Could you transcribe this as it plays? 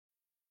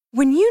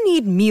When you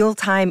need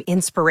mealtime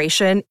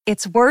inspiration,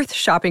 it's worth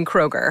shopping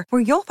Kroger,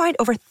 where you'll find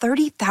over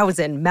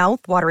 30,000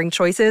 mouth-watering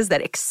choices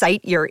that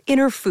excite your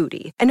inner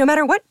foodie. And no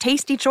matter what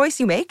tasty choice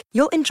you make,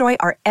 you'll enjoy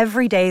our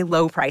everyday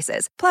low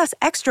prices, plus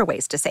extra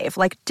ways to save,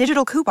 like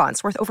digital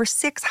coupons worth over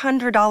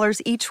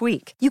 $600 each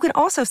week. You can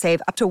also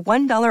save up to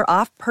 $1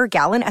 off per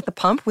gallon at the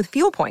pump with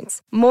fuel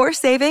points. More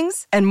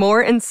savings and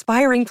more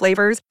inspiring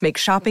flavors make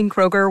shopping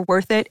Kroger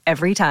worth it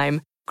every time.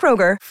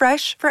 Kroger,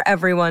 fresh for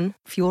everyone.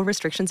 Fuel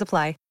restrictions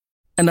apply.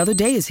 Another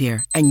day is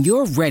here, and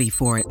you're ready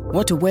for it.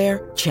 What to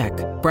wear? Check.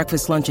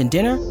 Breakfast, lunch, and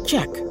dinner?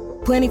 Check.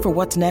 Planning for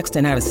what's next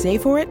and how to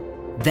save for it?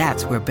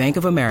 That's where Bank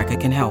of America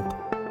can help.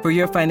 For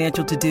your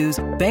financial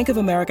to-dos, Bank of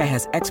America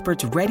has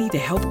experts ready to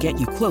help get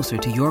you closer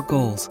to your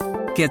goals.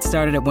 Get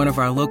started at one of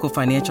our local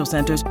financial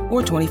centers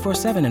or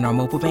 24/7 in our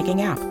mobile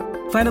banking app.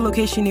 Find a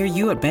location near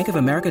you at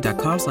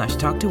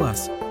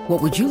bankofamerica.com/talktous.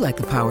 What would you like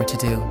the power to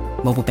do?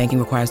 Mobile banking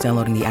requires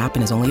downloading the app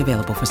and is only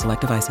available for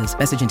select devices.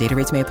 Message and data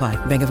rates may apply.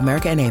 Bank of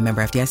America N.A.,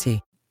 member FDIC.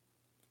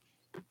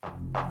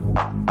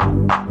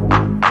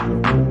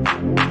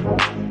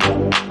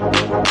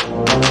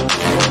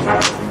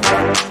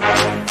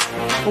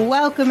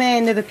 Welcome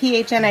into the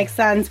PHNX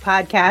Suns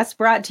podcast,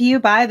 brought to you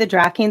by the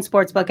DraftKings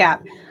Sportsbook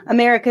app,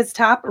 America's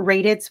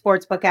top-rated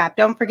sportsbook app.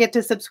 Don't forget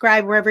to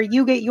subscribe wherever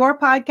you get your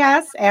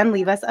podcasts and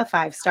leave us a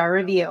 5-star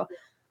review.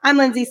 I'm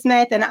Lindsay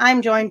Smith, and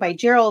I'm joined by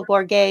Gerald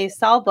Bourget,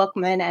 Saul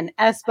Bookman, and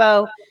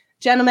Espo.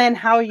 Gentlemen,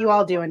 how are you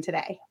all doing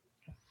today?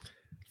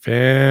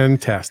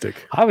 Fantastic.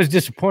 I was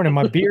disappointed.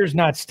 My beer's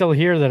not still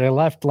here that I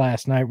left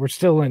last night. We're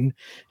still in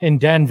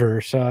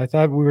Denver, so I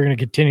thought we were going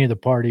to continue the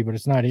party, but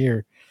it's not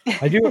here.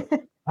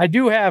 I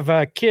do have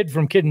a kid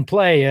from Kid and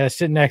Play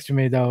sitting next to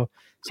me, though.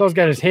 Saul's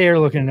got his hair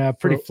looking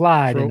pretty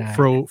fly tonight.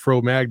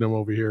 Fro Magnum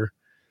over here.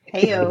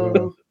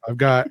 Heyo.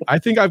 I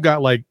think I've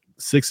got like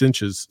 6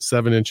 inches,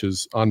 7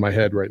 inches on my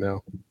head right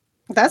now.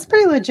 That's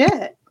pretty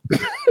legit.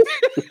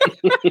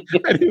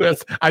 I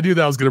knew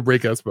that was going to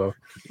break Espo.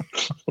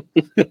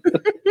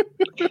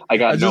 I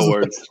got no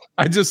words.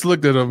 I just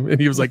looked at him and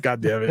he was like,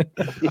 God damn it.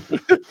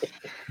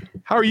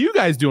 How are you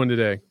guys doing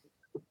today?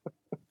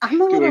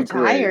 I'm a little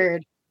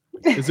tired.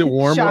 Is it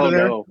warm over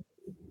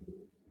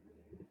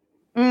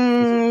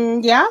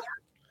there? Yeah.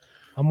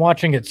 I'm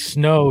watching it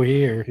snow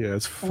here. Yeah,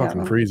 it's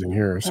fucking freezing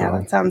here. So. Yeah,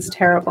 that sounds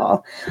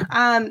terrible.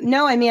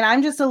 No, I mean,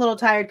 I'm just a little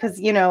tired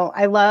because,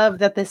 I love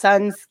that the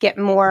Suns get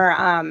more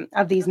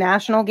of these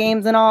national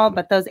games and all,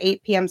 but those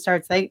 8 p.m.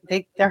 starts,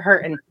 they're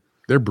hurting.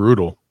 They're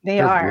brutal.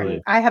 They're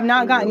brutal. I have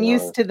not gotten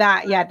used to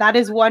that yet. That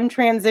is one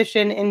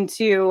transition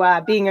into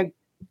being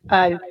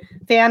a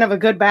fan of a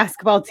good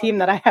basketball team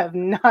that I have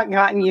not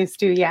gotten used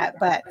to yet,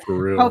 but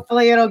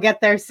hopefully it'll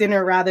get there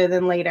sooner rather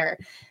than later.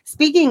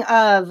 Speaking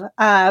of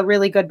a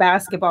really good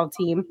basketball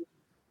team,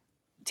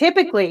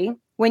 typically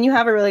when you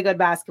have a really good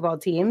basketball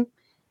team,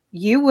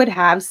 you would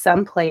have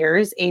some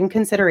players in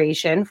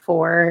consideration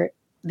for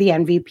the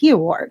MVP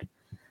award.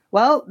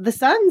 Well, the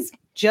Suns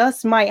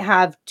just might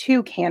have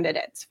 2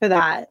 candidates for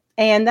that.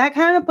 And that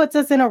kind of puts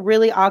us in a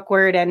really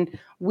awkward and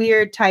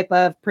weird type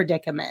of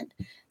predicament.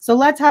 So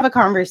let's have a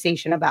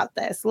conversation about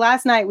this.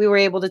 Last night, we were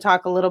able to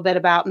talk a little bit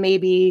about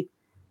maybe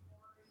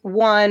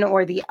one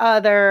or the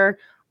other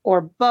or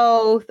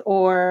both,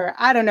 or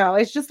I don't know.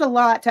 It's just a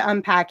lot to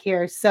unpack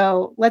here.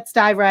 So let's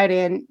dive right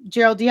in.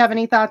 Gerald, do you have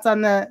any thoughts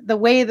on the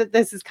way that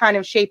this is kind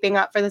of shaping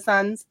up for the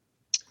Suns?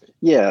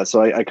 Yeah,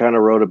 so I kind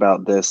of wrote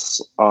about this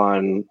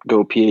on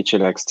Go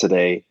PHNX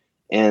today.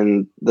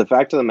 And the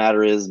fact of the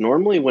matter is,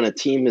 normally when a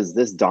team is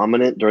this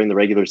dominant during the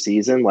regular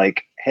season,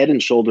 like head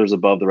and shoulders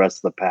above the rest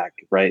of the pack,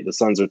 right? The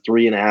Suns are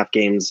 3.5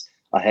 games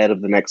ahead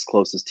of the next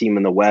closest team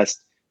in the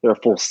West. They're a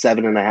full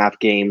 7.5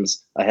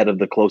 games ahead of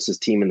the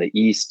closest team in the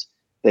East.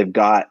 They had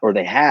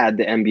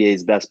the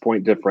NBA's best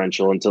point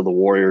differential until the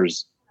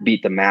Warriors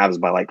beat the Mavs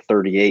by like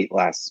 38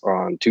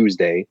 on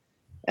Tuesday.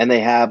 And they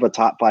have a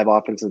top 5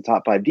 offense and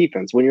top 5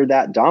 defense. When you're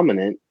that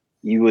dominant,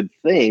 you would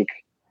think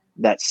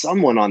that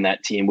someone on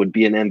that team would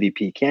be an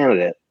MVP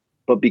candidate.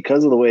 But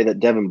because of the way that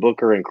Devin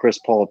Booker and Chris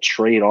Paul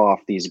trade off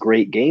these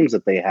great games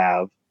that they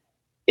have,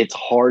 it's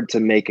hard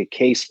to make a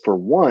case for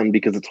one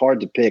because it's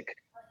hard to pick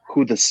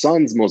who the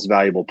Suns' most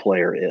valuable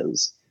player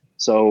is.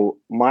 So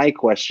my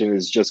question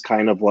is just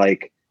kind of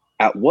like,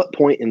 at what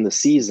point in the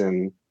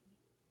season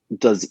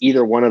does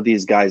either one of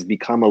these guys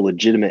become a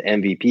legitimate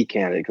MVP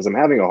candidate? Because I'm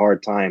having a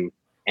hard time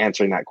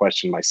answering that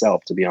question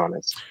myself, to be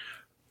honest.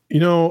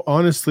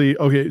 Honestly,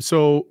 okay,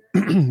 so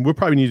we'll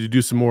probably need to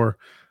do some more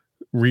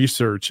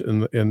research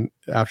in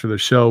after the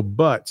show,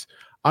 but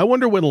I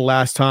wonder when the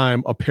last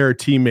time a pair of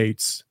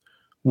teammates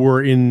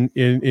were in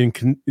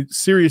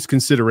serious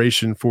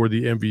consideration for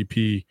the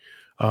MVP.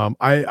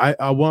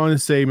 I want to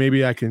say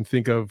maybe I can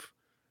think of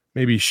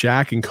maybe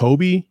Shaq and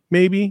Kobe,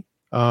 maybe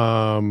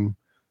the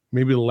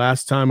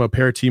last time a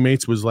pair of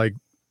teammates was like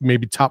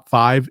maybe top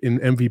 5 in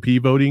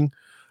MVP voting.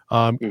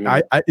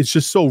 It's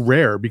just so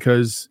rare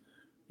because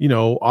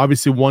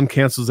obviously one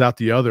cancels out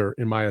the other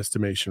in my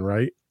estimation,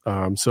 right?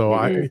 That's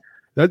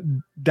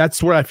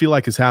what I feel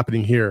like is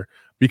happening here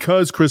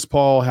because Chris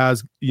Paul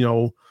has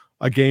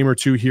a game or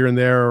two here and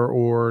there,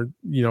 or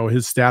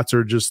his stats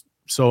are just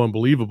so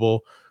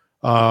unbelievable.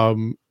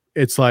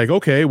 It's like,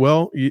 okay,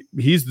 well,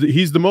 he's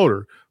the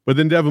motor, but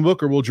then Devin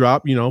Booker will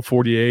drop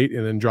 48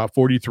 and then drop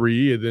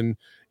 43, and then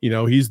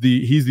he's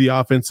the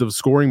offensive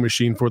scoring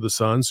machine for the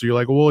Suns. So you're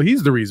like, well,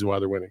 he's the reason why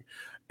they're winning.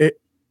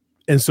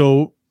 And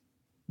so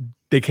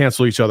they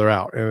cancel each other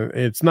out, and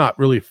it's not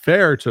really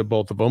fair to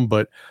both of them.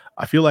 But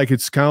I feel like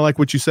it's kind of like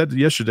what you said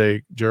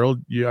yesterday,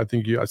 Gerald.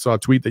 I saw a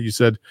tweet that you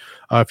said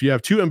if you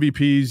have two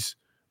MVPs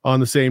on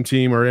the same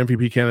team or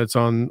MVP candidates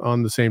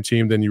on the same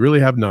team, then you really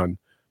have none,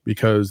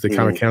 because they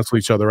kind of cancel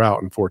each other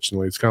out.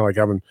 Unfortunately, it's kind of like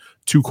having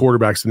two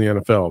quarterbacks in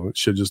the NFL. That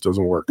shit just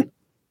doesn't work.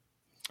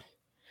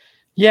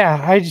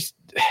 Yeah,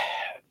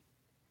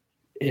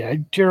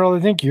 Gerald,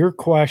 I think your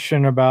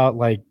question about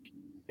like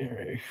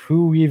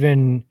who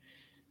even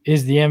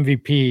is the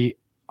MVP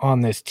on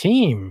this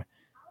team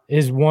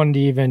is one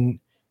to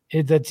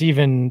that's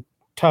even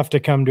tough to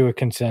come to a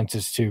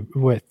consensus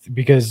with,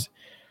 because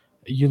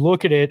you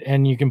look at it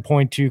and you can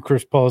point to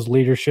Chris Paul's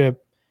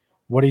leadership,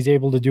 what he's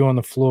able to do on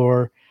the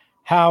floor,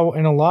 how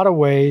in a lot of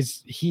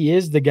ways he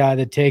is the guy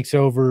that takes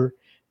over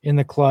in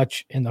the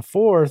clutch in the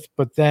fourth,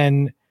 but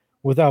then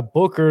without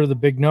Booker, the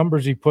big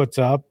numbers he puts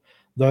up,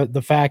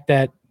 the fact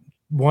that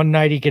one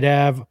night he could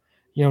have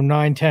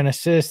 9-10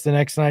 assists, the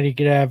next night he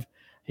could have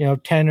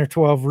 10 or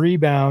 12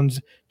 rebounds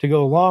to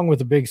go along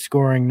with a big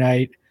scoring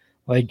night.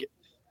 Like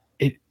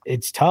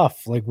it's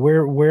tough. Like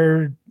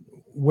where's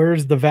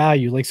the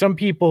value? Like some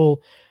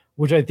people,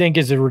 which I think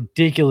is a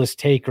ridiculous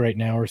take right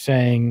now, are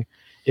saying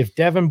if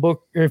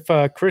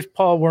Chris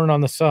Paul weren't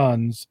on the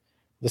Suns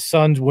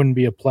wouldn't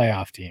be a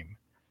playoff team.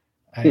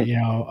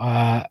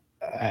 I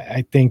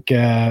think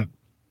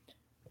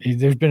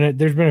there's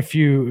been a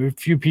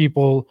few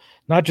people,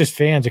 not just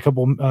fans, a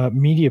couple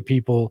media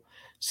people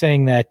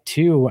saying that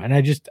too, and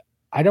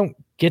I don't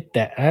get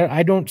that.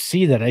 I don't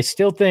see that. I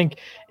still think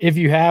if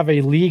you have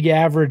a league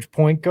average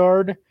point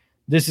guard,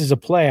 this is a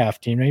playoff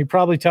team. Now, you're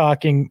probably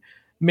talking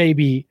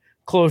maybe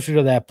closer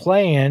to that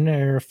play-in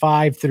or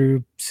 5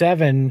 through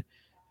 7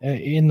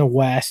 in the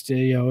West.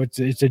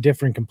 It's a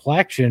different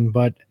complexion,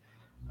 but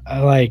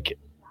I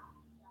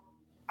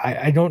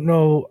don't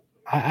know.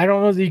 I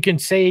don't know that you can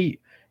say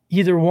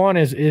either one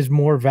is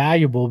more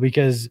valuable,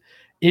 because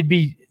it'd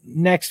be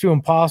next to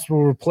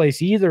impossible to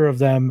replace either of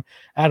them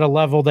at a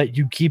level that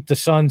you keep the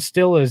Suns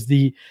still as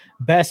the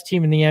best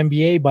team in the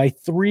NBA by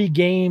 3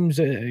 games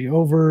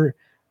over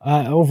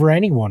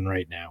anyone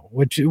right now,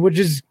 which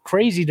is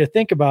crazy to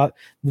think about.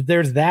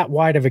 There's that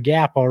wide of a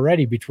gap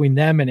already between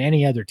them and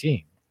any other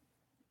team.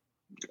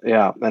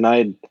 Yeah, and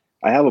I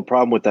have a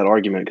problem with that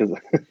argument, because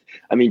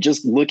I mean,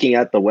 just looking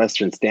at the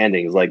Western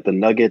standings, like the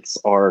Nuggets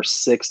are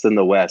 6th in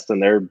the West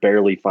and they're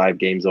barely 5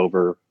 games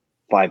over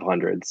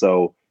 500.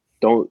 So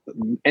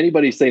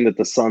anybody saying that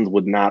the Suns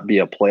would not be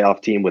a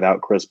playoff team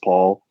without Chris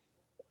Paul,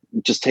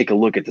 just take a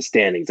look at the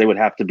standings. They would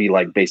have to be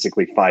like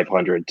basically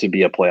 500 to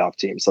be a playoff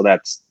team. So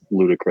that's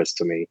ludicrous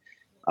to me.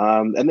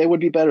 And they would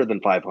be better than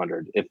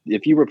 500.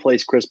 If you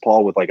replace Chris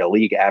Paul with like a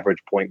league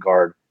average point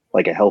guard,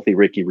 like a healthy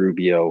Ricky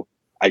Rubio,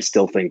 I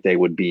still think they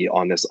would be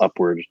on this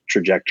upward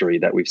trajectory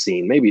that we've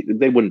seen. Maybe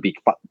they wouldn't be,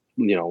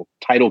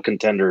 title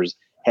contenders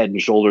head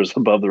and shoulders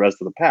above the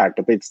rest of the pack,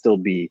 but they'd still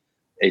be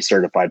a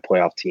certified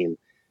playoff team.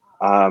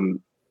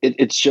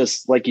 It's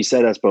just like you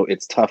said, Espo,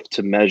 it's tough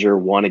to measure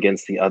one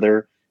against the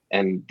other.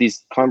 And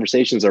these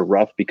conversations are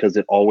rough because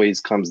it always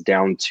comes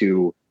down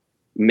to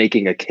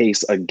making a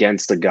case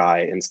against a guy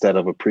instead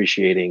of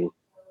appreciating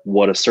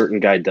what a certain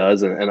guy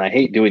does. And I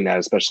hate doing that,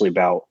 especially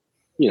about,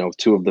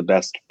 2 of the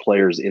best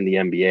players in the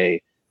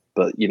NBA.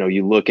 But,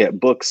 you look at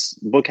Book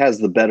has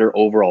the better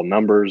overall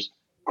numbers.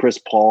 Chris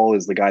Paul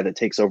is the guy that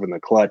takes over in the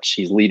clutch.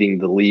 He's leading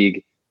the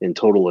league in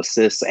total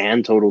assists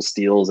and total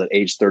steals at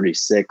age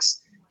 36.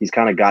 He's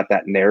kind of got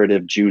that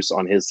narrative juice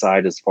on his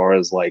side as far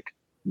as like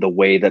the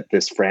way that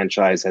this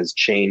franchise has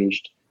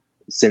changed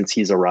since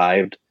he's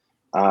arrived.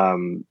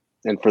 And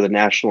for the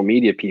national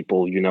media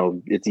people,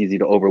 it's easy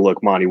to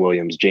overlook Monty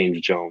Williams,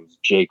 James Jones,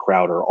 Jay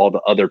Crowder, all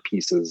the other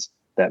pieces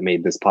that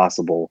made this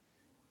possible.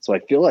 So I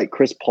feel like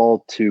Chris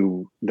Paul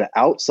to the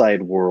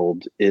outside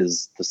world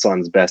is the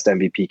Suns' best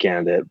MVP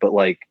candidate. But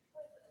like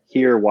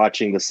here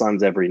watching the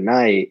Suns every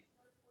night,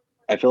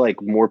 I feel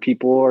like more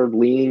people are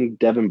leaning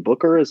Devin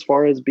Booker as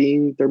far as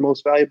being their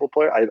most valuable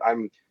player.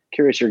 I'm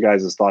curious your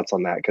guys' thoughts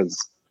on that, because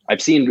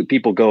I've seen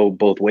people go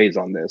both ways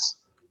on this.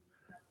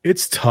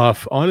 It's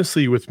tough.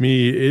 Honestly, with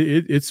me,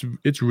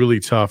 it's really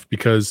tough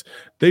because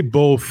they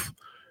both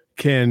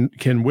can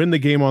win the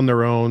game on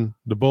their own.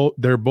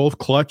 They're both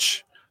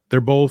clutch.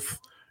 They're both,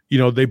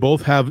 they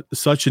both have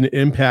such an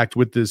impact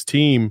with this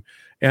team.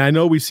 And I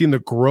know we've seen the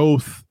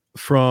growth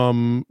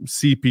from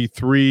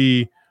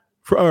CP3,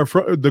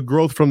 the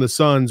growth from the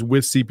Suns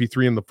with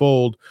CP3 in the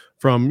fold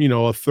from, a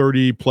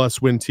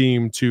 30-plus win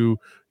team to,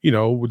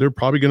 they're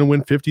probably going to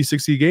win 50,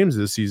 60 games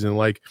this season.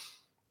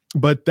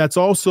 But that's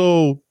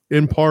also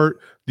in part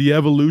the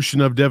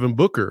evolution of Devin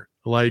Booker.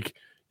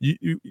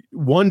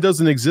 one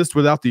doesn't exist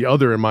without the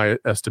other, in my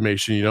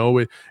estimation. You know,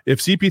 if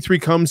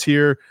CP3 comes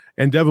here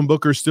and Devin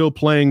Booker's still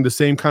playing the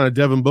same kind of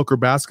Devin Booker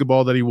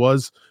basketball that he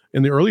was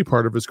in the early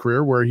part of his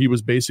career, where he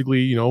was basically,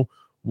 you know,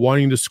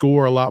 wanting to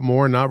score a lot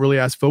more and not really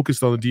as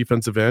focused on the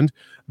defensive end,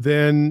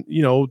 then,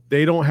 you know,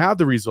 they don't have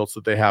the results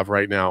that they have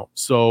right now.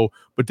 So,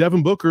 but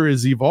Devin Booker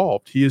has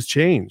evolved. He has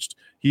changed.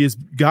 He has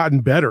gotten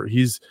better.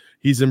 He's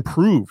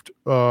improved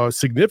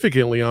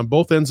significantly on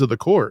both ends of the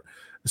court.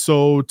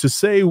 So to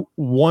say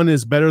one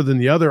is better than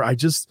the other,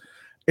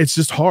 it's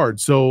just hard.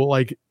 So,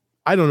 like,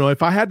 I don't know,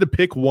 if I had to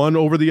pick one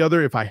over the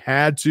other, if I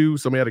had to,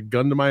 somebody had a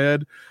gun to my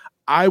head,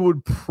 I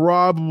would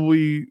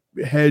probably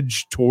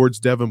hedge towards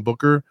Devin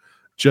Booker,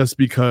 just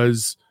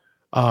because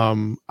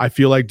I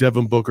feel like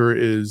Devin Booker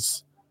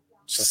is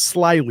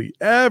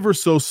ever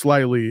so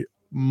slightly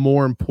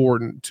more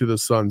important to the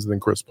Suns than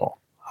Chris Paul.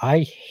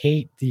 I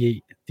hate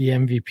the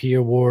MVP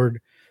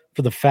award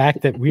for the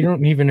fact that we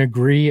don't even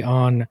agree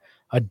on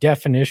a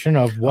definition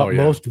of what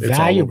most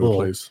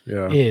valuable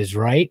is,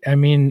 right? I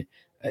mean,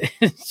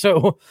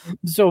 so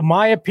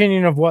my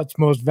opinion of what's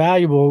most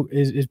valuable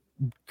is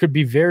could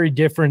be very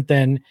different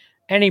than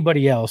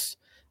anybody else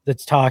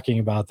that's talking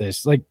about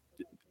this. Like,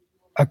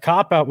 a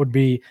cop-out would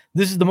be,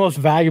 this is the most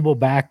valuable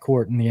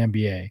backcourt in the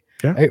NBA.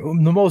 Yeah.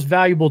 The most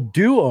valuable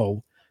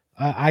duo,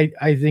 I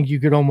think you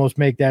could almost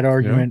make that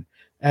argument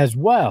as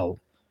well.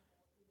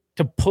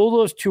 To pull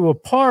those two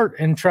apart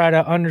and try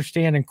to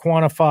understand and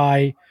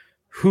quantify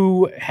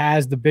who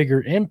has the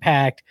bigger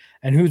impact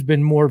and who's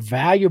been more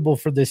valuable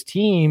for this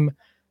team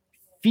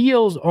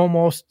feels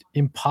almost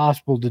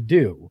impossible to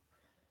do.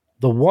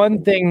 The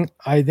one thing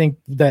I think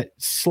that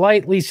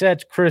slightly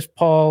sets Chris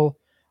Paul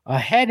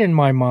ahead in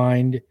my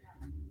mind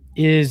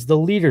is the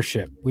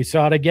leadership. We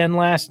saw it again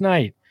last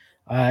night.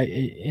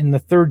 In the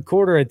third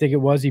quarter, I think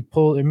it was, it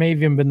may have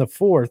even been the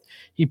fourth,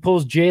 he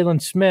pulls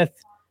Jalen Smith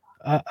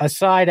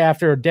aside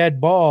after a dead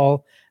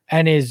ball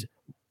and is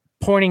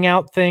pointing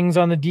out things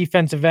on the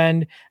defensive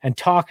end and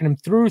talking him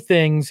through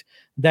things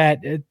that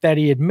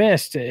he had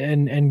missed,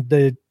 and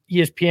the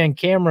ESPN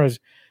cameras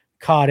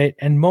caught it.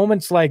 And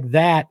moments like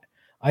that,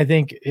 I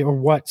think, are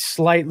what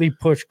slightly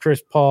pushed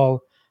Chris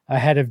Paul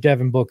ahead of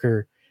Devin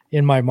Booker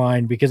in my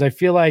mind, because I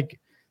feel like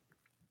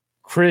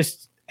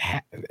Chris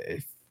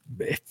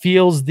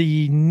feels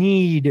the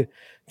need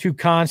to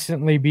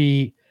constantly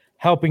be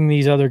helping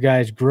these other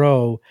guys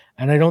grow.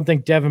 And I don't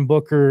think Devin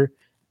Booker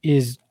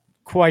is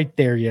quite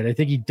there yet. I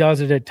think he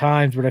does it at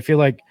times, but I feel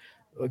like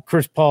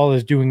Chris Paul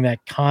is doing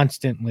that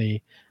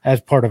constantly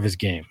as part of his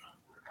game.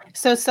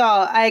 So,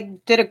 Saul, I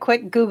did a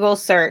quick Google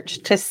search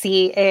to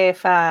see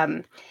if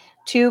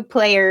two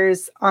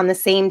players on the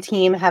same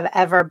team have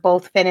ever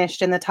both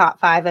finished in the top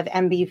 5 of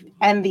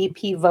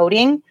MVP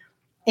voting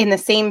in the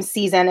same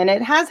season. And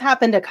it has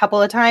happened a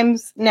couple of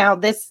times. Now,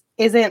 this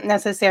isn't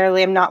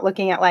necessarily, I'm not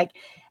looking at like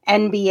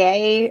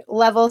NBA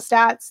level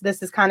stats.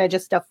 This is kind of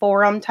just a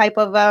forum type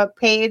of a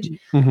page.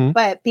 Mm-hmm.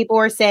 But people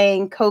were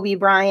saying Kobe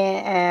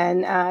Bryant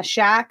and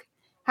Shaq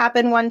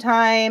happened one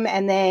time.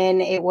 And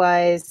then it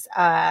was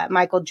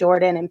Michael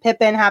Jordan and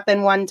Pippen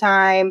happened one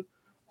time.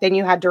 Then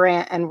you had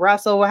Durant and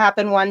Russell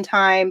happen one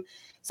time.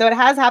 So it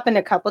has happened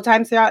a couple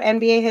times throughout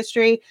NBA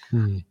history.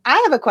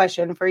 I have a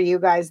question for you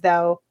guys,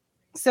 though.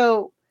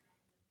 So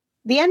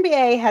the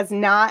NBA has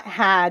not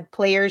had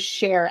players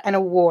share an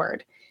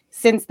award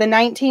since the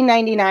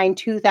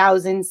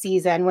 1999-2000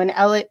 season when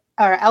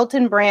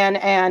Elton Brand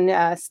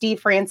and Steve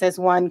Francis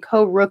won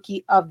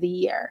co-rookie of the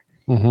year.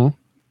 Mm-hmm.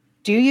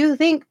 Do you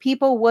think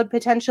people would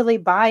potentially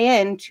buy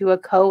into a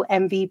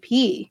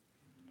co-MVP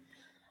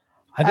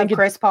of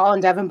Chris Paul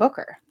and Devin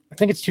Booker? I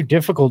think it's too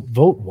difficult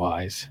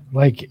vote-wise.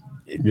 Like,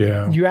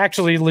 you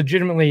actually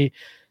legitimately,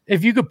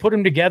 if you could put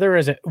them together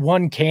as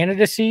one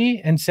candidacy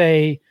and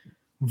say,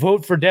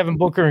 vote for Devin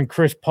Booker and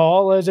Chris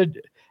Paul as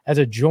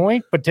a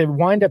joint, but to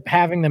wind up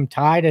having them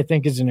tied, I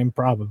think is an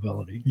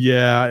improbability.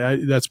 Yeah,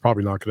 that's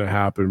probably not going to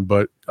happen.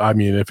 But I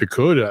mean, if it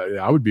could,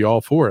 I would be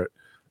all for it,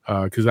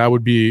 because that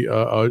would be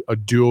a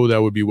duo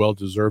that would be well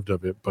deserved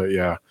of it. But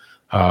yeah,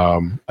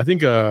 I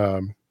think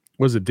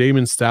was it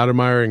Damon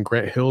Stoudemire and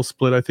Grant Hill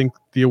split, I think,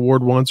 the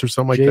award once or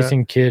something like that?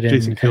 Jason Kidd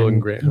and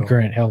Grant Hill.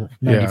 Grant Hill,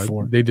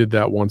 94. Yeah, they did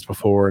that once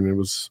before, and it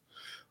was,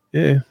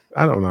 I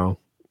don't know.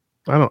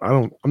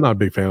 I'm not a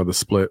big fan of the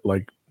split.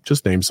 Like,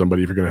 just name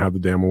somebody if you're going to have the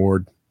damn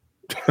award.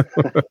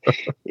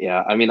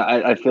 Yeah, I mean,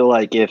 I feel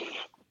like if,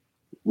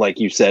 like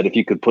you said, if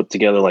you could put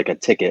together like a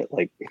ticket,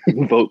 like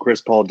vote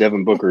Chris Paul,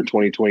 Devin Booker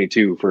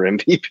 2022 for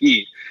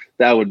MVP,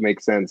 that would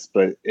make sense.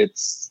 But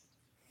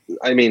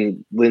I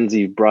mean,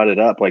 Lindsay brought it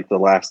up, like the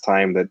last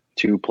time that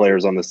two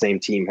players on the same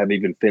team have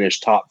even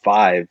finished top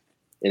 5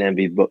 in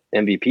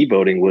MVP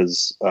voting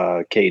was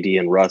KD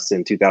and Russ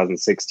in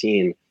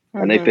 2016.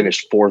 And they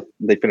finished fourth.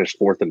 They finished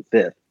 4th and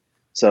 5th.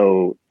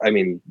 So, I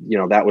mean,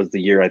 that was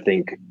the year I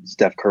think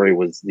Steph Curry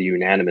was the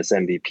unanimous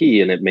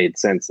MVP, and it made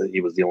sense that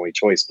he was the only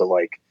choice. But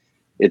like,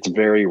 it's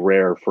very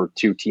rare for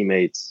two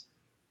teammates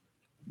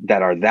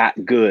that are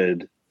that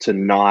good to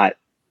not,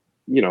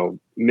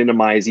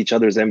 minimize each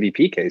other's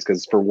MVP case.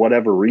 Because for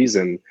whatever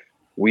reason,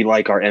 we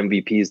like our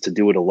MVPs to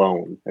do it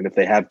alone. And if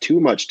they have too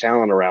much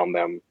talent around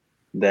them,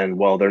 then,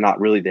 well, they're not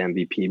really the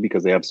MVP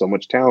because they have so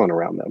much talent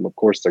around them. Of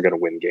course, they're going to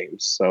win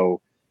games. So,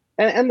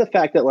 and the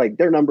fact that like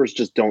their numbers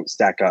just don't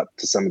stack up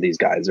to some of these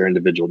guys, their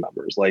individual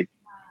numbers. Like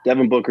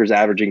Devin Booker's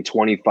averaging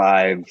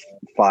 25,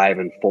 5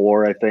 and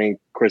 4, I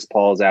think. Chris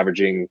Paul's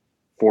averaging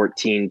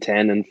 14,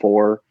 10 and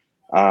 4.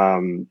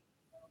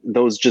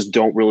 Those just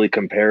don't really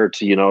compare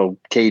to,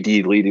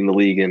 KD leading the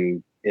league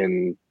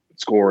in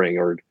scoring,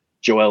 or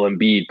Joel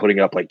Embiid putting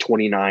up like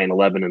 29,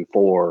 11 and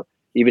 4.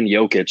 Even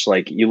Jokic,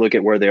 like you look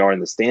at where they are in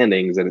the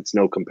standings and it's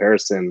no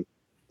comparison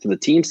to the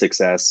team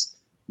success,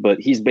 but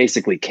he's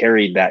basically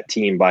carried that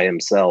team by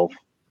himself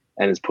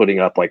and is putting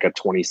up like a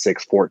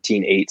 26,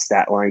 14, 8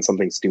 stat line,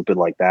 something stupid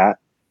like that.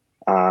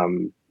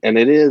 And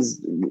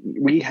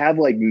we have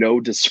like no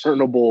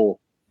discernible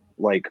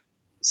like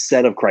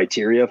set of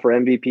criteria for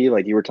MVP.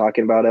 Like you were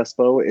talking about,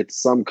 Espo, it's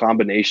some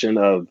combination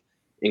of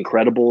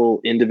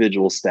incredible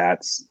individual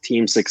stats,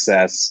 team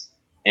success,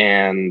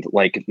 and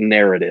like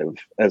narrative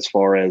as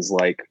far as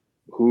like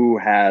who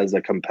has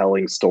a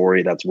compelling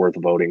story that's worth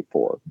voting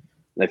for.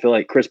 And I feel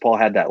like Chris Paul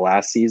had that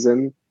last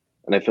season,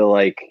 and I feel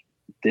like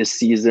this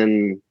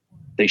season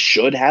they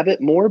should have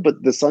it more,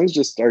 but the Suns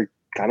just are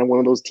kind of one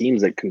of those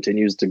teams that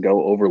continues to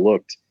go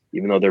overlooked,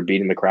 even though they're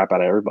beating the crap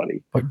out of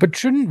everybody. But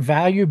shouldn't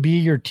value be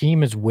your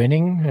team is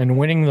winning and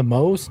winning the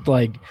most?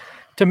 Like,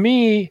 to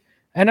me,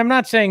 and I'm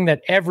not saying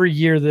that every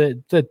year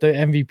that the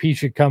MVP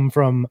should come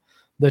from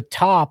the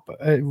top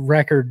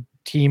record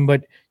team,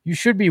 but you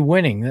should be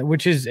winning,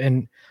 which is,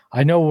 and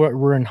I know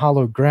we're in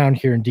hallowed ground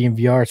here in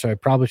DMVR, so I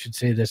probably should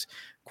say this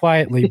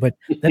quietly, but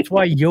that's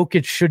why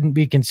Jokic shouldn't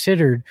be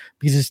considered,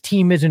 because his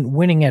team isn't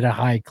winning at a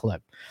high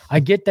clip.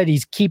 I get that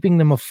he's keeping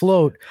them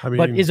afloat,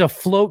 but is a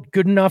float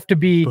good enough to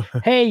be,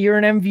 hey, you're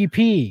an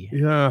MVP?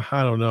 Yeah,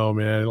 I don't know,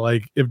 man.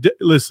 Like,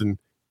 listen,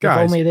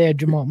 guys, if only they had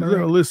Jamal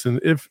Murray.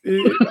 Listen,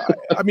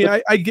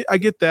 I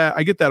get that.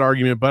 I get that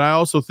argument, but I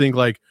also think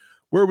like,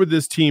 where would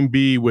this team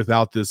be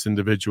without this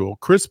individual?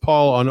 Chris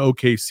Paul on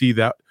OKC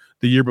that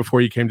the year before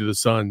he came to the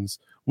Suns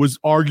was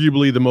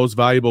arguably the most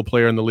valuable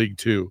player in the league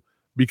too,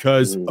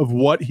 because of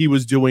what he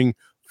was doing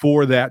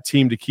for that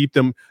team to keep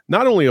them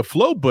not only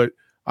afloat, but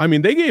I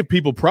mean, they gave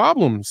people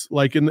problems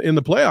like in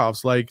the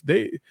playoffs. Like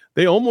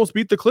they almost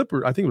beat the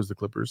Clippers. I think it was the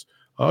Clippers.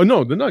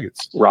 No, the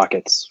Nuggets.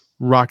 Rockets.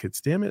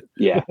 Damn it.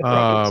 Yeah.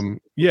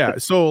 Yeah.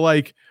 So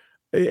like,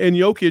 and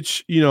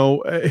Jokic,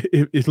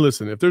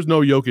 listen, if there's no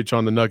Jokic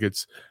on the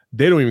Nuggets,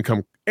 they don't even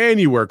come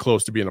anywhere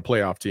close to being a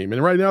playoff team.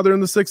 And right now they're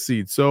in the 6th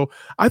seed. So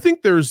I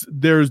think there's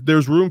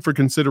room for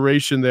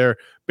consideration there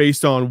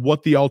based on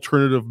what the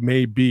alternative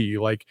may be.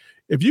 Like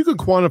if you could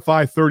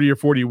quantify 30 or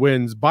 40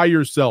 wins by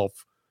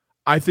yourself,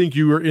 I think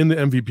you are in the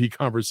MVP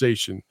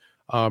conversation.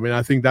 And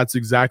I think that's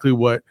exactly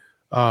what,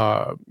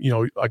 a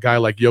guy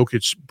like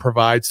Jokic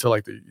provides to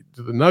like the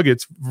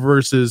Nuggets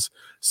versus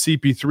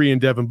CP3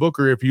 and Devin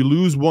Booker. If you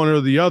lose one or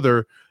the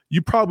other,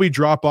 you probably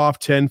drop off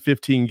 10,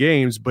 15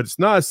 games, but it's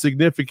not as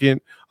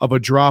significant of a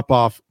drop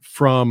off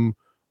from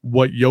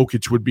what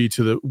Jokic would be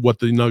to what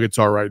the Nuggets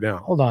are right now.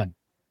 Hold on.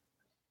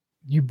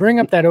 You bring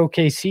up that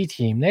OKC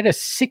team. They had a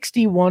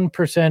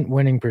 61%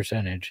 winning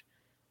percentage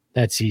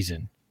that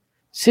season.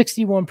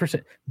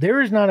 61%.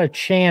 There is not a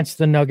chance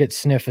the Nuggets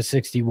sniff a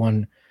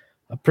 61%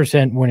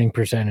 winning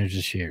percentage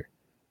this year.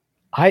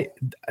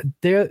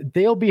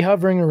 They'll be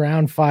hovering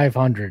around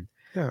 500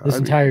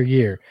 entire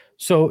year.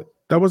 So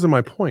that wasn't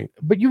my point.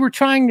 But you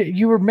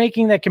were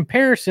making that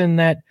comparison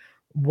that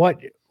what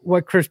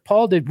Chris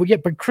Paul did. Well, yeah,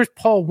 but Chris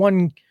Paul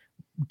won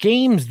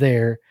games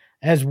there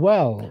as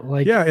well.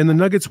 Like, yeah, and the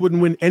Nuggets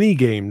wouldn't win any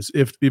games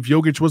if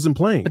Jokic wasn't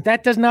playing. But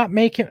that does not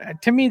make him,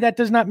 to me, that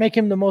does not make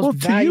him the most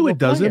valuable to you it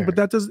doesn't, player. But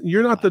that doesn't,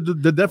 you're not the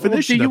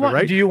definition of it,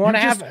 right? Do you want to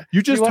have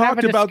you just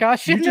talked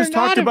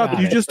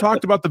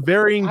about the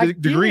varying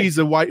degrees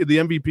of why the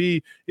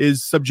MVP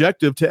is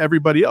subjective to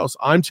everybody else.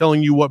 I'm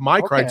telling you what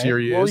my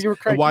criteria is,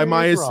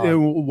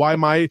 and why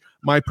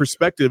my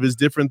perspective is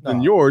different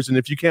than yours. And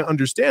if you can't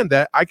understand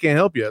that, I can't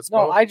help you.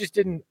 No, I just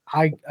didn't.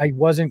 I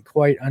wasn't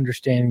quite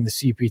understanding the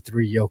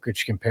CP3 Jokic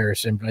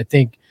comparison, but I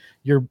think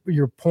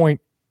your point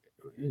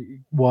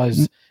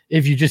was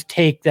if you just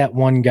take that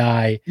one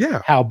guy,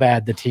 how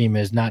bad the team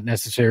is, not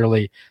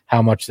necessarily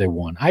how much they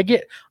won. I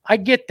get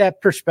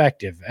that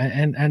perspective,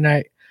 and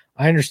I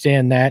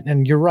understand that,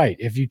 and you're right.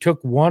 If you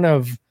took one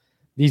of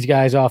these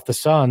guys off the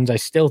Suns, I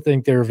still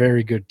think they're a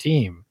very good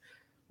team.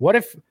 What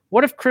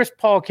if Chris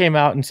Paul came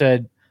out and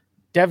said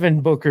Devin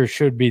Booker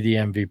should be the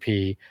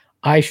MVP?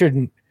 I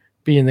shouldn't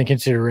be in the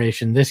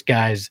consideration. This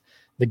guy's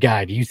the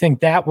guy. Do you think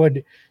that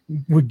would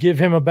give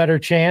him a better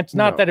chance?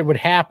 Not that it would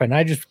happen.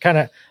 I just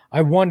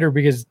I wonder,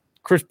 because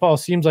Chris Paul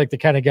seems like the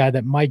kind of guy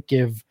that might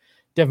give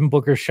Devin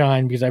Booker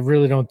shine, because I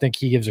really don't think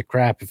he gives a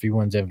crap if he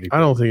wins MVP. I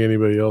don't think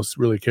anybody else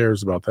really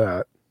cares about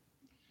that.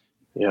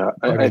 Yeah,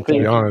 I think, to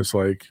be honest,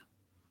 like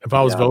if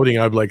I was voting,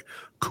 I'd be like,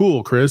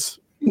 cool, Chris.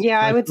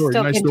 Yeah, I would still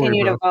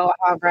continue to vote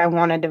however I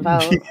wanted to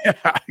vote.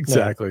 Yeah,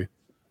 exactly.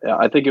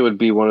 I think it would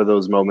be one of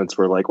those moments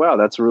where, like, wow,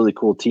 that's a really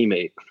cool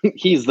teammate.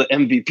 He's the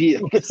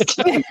MVP of this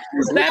team.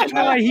 That's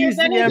why he's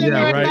the MVP.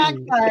 Yeah,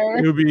 right.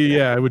 It would be,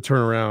 it would turn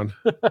around.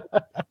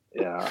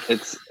 Yeah,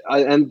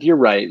 and you're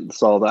right,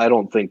 Saul. I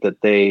don't think that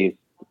they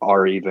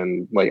are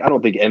even I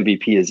don't think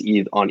MVP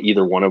is on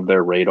either one of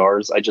their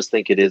radars. I just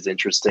think it is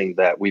interesting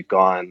that we've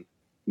gone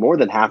more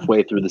than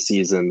halfway through the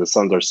season. The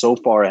Suns are so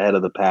far ahead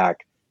of the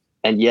pack,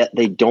 and yet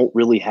they don't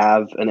really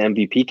have an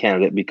MVP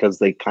candidate because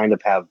they kind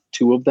of have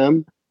two of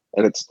them.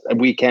 And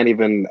we can't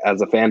even,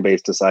 as a fan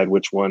base, decide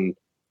which one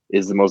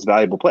is the most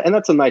valuable player. And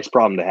that's a nice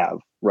problem to have,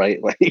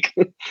 right? Like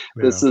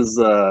this is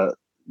a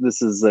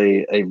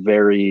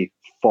very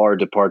far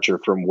departure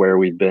from where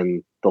we've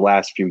been the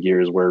last few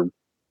years, where,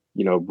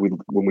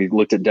 when we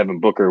looked at Devin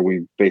Booker,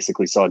 we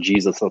basically saw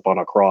Jesus up on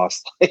a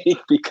cross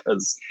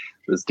because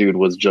this dude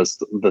was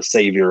just the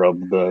savior of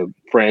the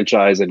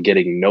franchise and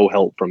getting no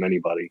help from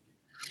anybody.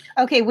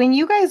 Okay, when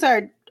you guys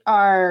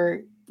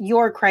are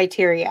your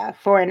criteria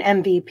for an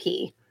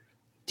MVP,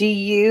 do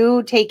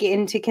you take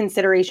into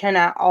consideration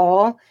at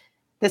all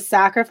the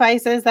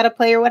sacrifices that a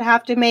player would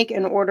have to make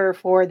in order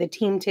for the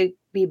team to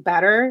be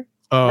better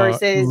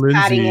versus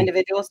adding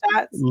individual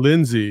stats?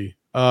 Lindsay,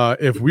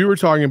 if we were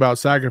talking about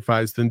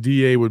sacrifice, then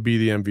DA would be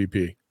the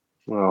MVP.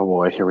 Oh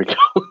boy, here we go.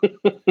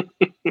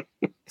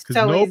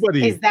 So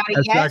nobody is that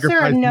a yes or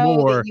a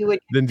no that you would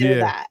do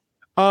that?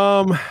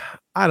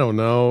 I don't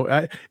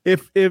know.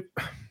 If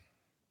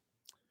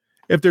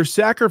they're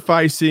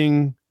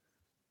sacrificing,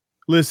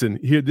 listen,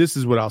 here, this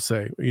is what I'll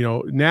say.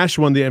 Nash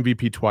won the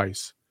MVP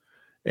twice.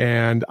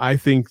 And I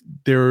think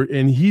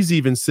and he's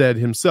even said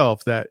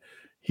himself that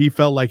he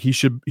felt like he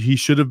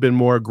should have been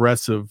more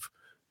aggressive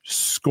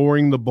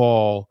scoring the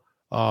ball,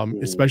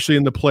 especially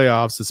in the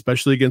playoffs,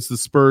 especially against the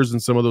Spurs in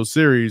some of those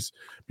series,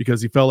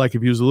 because he felt like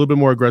if he was a little bit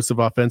more aggressive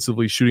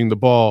offensively shooting the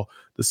ball,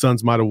 the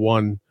Suns might have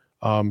won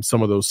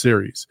some of those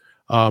series.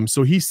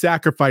 So he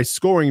sacrificed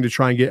scoring to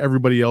try and get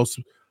everybody else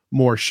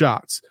more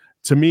shots.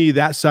 To me,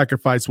 that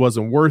sacrifice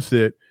wasn't worth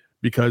it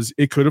because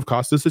it could have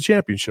cost us a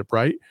championship,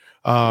 right?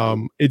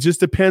 It just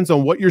depends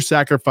on what you're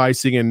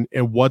sacrificing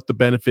and what the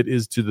benefit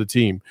is to the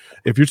team.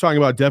 If you're talking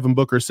about Devin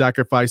Booker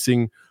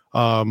sacrificing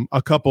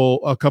a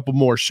couple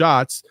more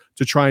shots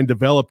to try and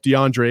develop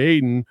DeAndre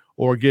Ayton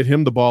or get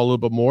him the ball a little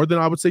bit more, then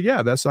I would say,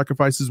 yeah, that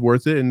sacrifice is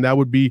worth it. And that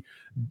would be,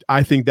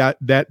 I think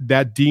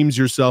that deems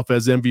yourself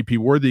as MVP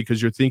worthy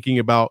because you're thinking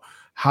about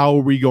how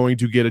are we going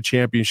to get a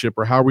championship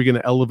or how are we going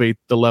to elevate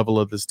the level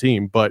of this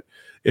team. But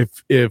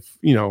if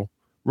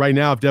right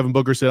now, if Devin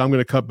Booker said, I'm going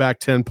to cut back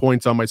 10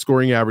 points on my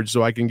scoring average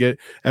so I can get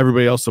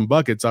everybody else some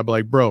buckets, I'd be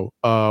like, bro,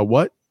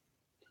 what?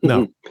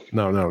 No.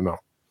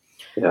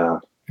 Yeah.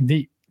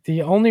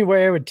 The only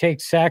way I would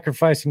take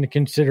sacrifice into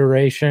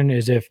consideration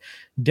is if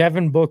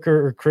Devin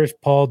Booker or Chris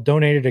Paul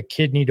donated a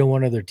kidney to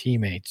one of their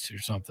teammates or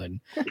something.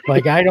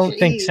 Like, I don't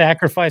think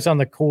sacrifice on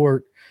the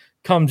court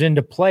comes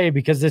into play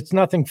because it's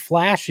nothing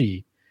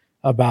flashy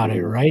about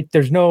it, right?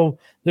 There's no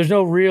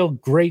real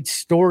great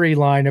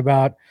storyline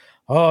about,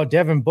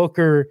 Devin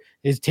Booker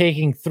is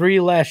taking 3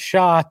 less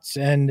shots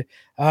and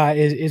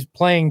is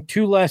playing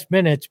 2 less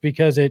minutes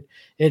because it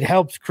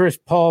helps Chris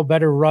Paul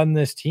better run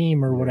this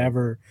team or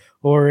whatever,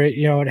 or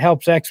it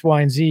helps X,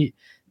 Y, and Z.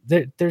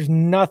 There's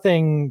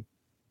nothing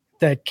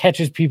that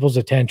catches people's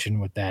attention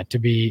with that, to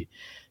be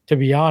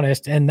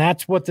honest, and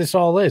that's what this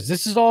all is.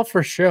 This is all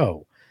for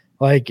show.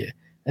 Like,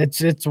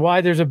 it's why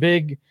there's a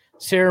big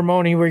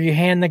ceremony where you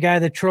hand the guy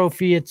the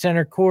trophy at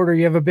center court, or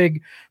you have a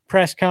big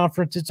press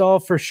conference. It's all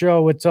for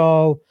show. It's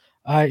all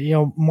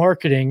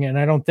marketing, and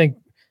I don't think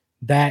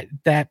that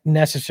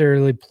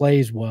necessarily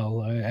plays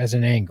well as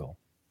an angle.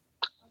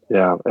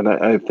 Yeah, and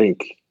I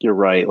think you're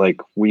right. Like,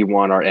 we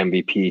want our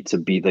MVP to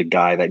be the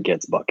guy that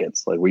gets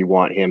buckets. Like, we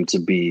want him to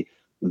be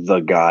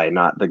the guy,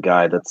 not the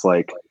guy that's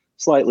like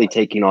slightly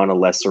taking on a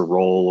lesser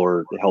role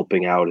or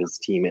helping out his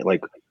teammate.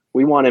 Like,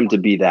 we want him to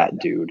be that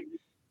dude.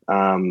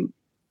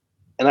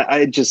 And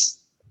I just,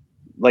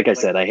 like I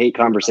said, I hate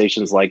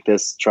conversations like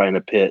this, trying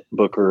to pit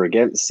Booker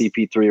against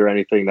CP3 or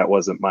anything. That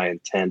wasn't my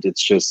intent.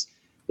 It's just,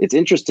 it's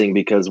interesting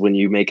because when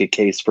you make a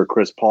case for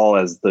Chris Paul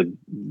as the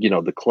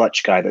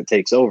clutch guy that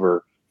takes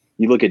over,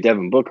 you look at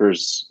Devin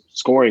Booker's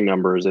scoring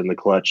numbers in the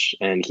clutch,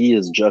 and he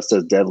is just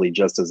as deadly,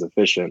 just as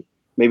efficient.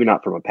 Maybe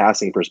not from a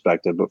passing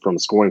perspective, but from a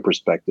scoring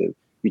perspective.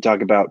 You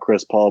talk about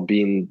Chris Paul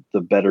being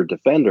the better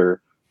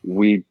defender.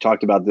 We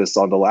talked about this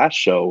on the last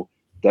show.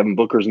 Devin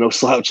Booker's no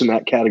slouch in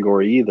that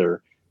category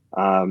either.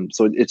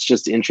 So it's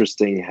just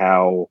interesting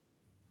how,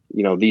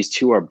 these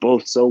two are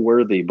both so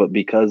worthy, but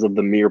because of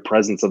the mere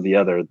presence of the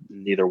other,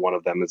 neither one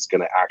of them is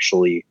going to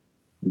actually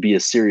be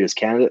a serious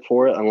candidate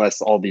for it unless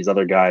all these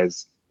other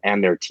guys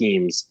and their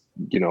teams,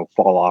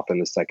 fall off in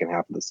the second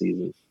half of the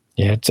season.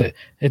 Yeah,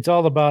 it's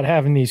all about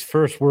having these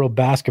first world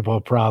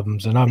basketball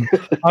problems, and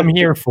I'm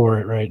here for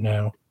it right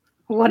now.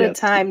 What a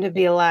time to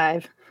be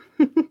alive.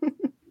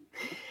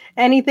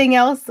 Anything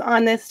else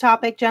on this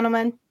topic,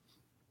 gentlemen?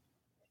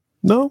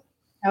 No,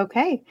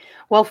 Okay.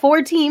 Well,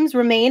 4 teams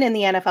remain in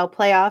the NFL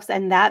playoffs,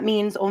 and that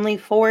means only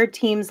 4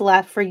 teams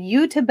left for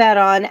you to bet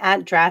on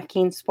at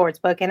DraftKings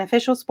Sportsbook, an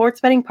official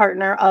sports betting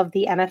partner of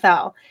the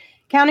NFL.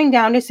 Counting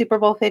down to Super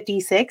Bowl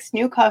 56,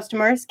 new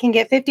customers can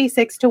get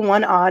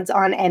 56-1 odds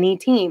on any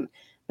team.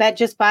 Bet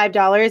just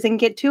 $5 and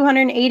get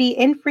 280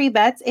 in free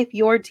bets if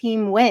your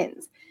team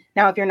wins.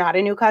 Now, if you're not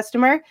a new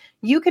customer,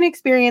 you can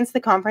experience the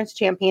conference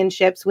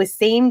championships with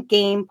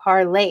same-game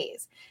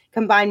parlays.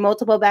 Combine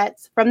multiple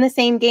bets from the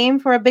same game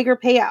for a bigger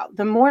payout.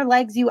 The more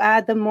legs you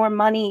add, the more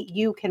money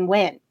you can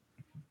win.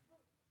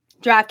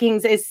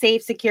 DraftKings is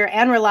safe, secure,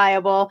 and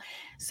reliable.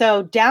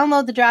 So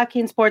download the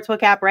DraftKings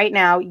Sportsbook app right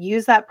now.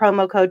 Use that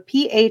promo code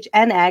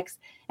PHNX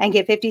and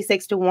get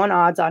 56-1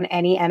 odds on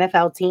any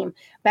NFL team.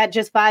 Bet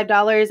just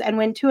 $5 and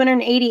win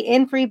 280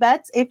 in free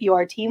bets if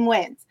your team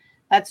wins.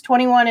 That's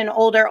 21 and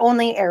older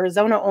only,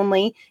 Arizona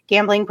only.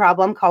 Gambling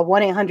problem? Call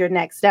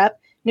 1-800-NEXT-STEP.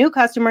 New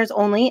customers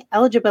only.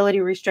 Eligibility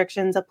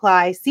restrictions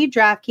apply. See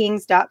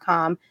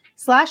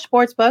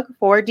DraftKings.com/sportsbook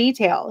for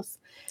details.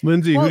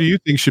 Lindsay, who do you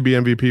think should be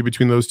MVP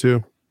between those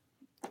two?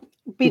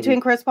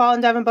 Between Chris Paul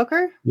and Devin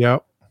Booker? Yeah.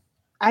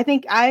 I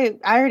think I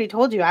already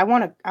told you I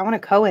want a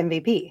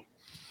co-MVP.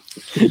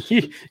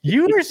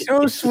 You were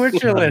so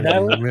Switzerland.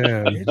 Oh,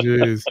 man,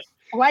 jeez.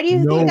 Why do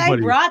you think I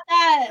brought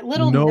that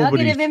little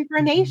nugget of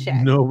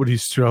information? Nobody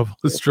straddles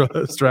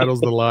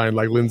the line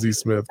like Lindsay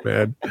Smith,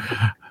 man.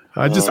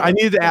 I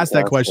needed to ask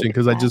that question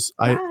because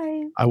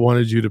I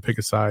wanted you to pick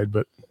a side,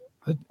 but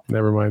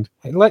never mind.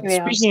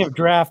 Speaking of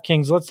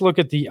DraftKings, let's look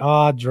at the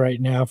odds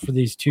right now for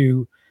these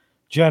two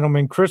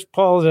gentlemen. Chris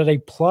Paul is at a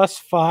plus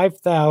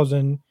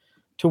 5,000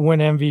 to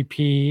win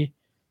MVP.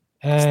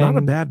 And it's not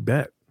a bad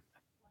bet.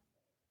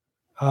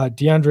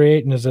 DeAndre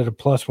Ayton is at a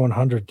plus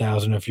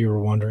 100,000. If you were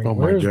wondering, oh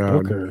my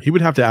God, Booker? He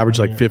would have to average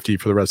like 50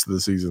 for the rest of the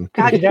season.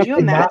 God, could you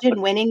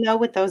imagine winning though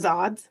with those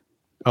odds?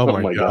 Oh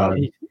my God.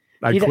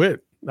 I'd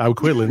quit. I would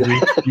quit, Lindsay.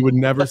 You would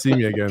never see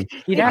me again.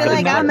 He'd be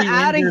like, I'm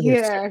out of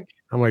here.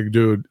 I'm like,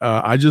 dude,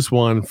 I just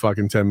won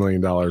fucking $10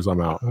 million.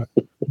 I'm out.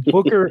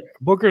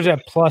 Booker's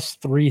at plus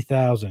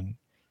 3,000.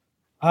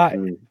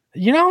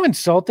 You know how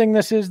insulting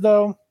this is,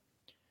 though?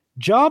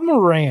 Ja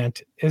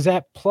Morant is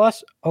at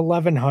plus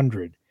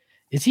 1,100.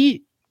 Is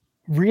he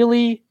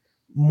really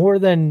more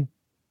than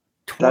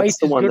twice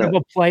as good of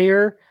a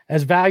player,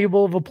 as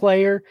valuable of a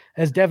player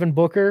as Devin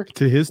Booker?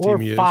 To his team,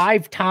 he is.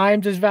 5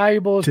 times as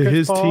valuable as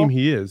Chris Paul? Team,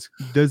 he is.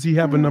 Does he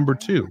have a number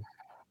 2?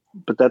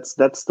 But that's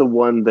the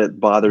one that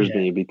bothers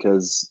me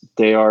because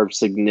they are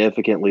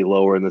significantly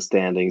lower in the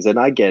standings. And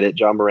I get it.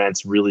 Ja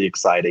Morant's really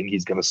exciting.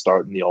 He's going to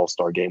start in the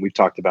All-Star game. We've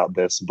talked about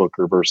this,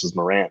 Booker versus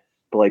Morant.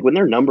 But like when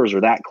their numbers are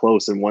that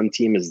close and one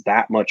team is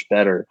that much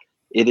better,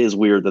 it is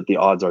weird that the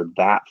odds are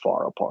that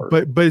far apart.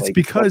 But it's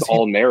because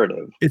all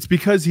narrative. It's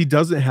because he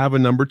doesn't have a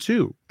number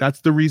 2.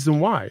 That's the reason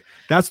why.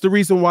 That's the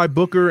reason why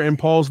Booker and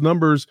Paul's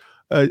numbers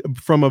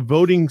from a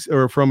voting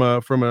or from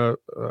an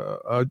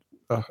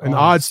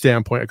odd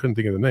standpoint, I couldn't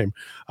think of the name,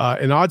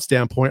 an odd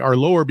standpoint are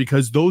lower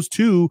because those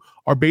two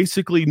are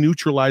basically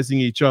neutralizing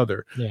each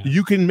other. Yeah.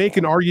 You can make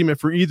an argument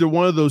for either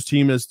one of those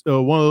teams,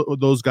 one of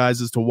those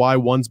guys as to why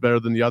one's better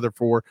than the other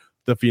for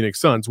the Phoenix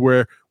Suns,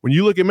 where when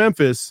you look at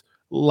Memphis,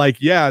 like,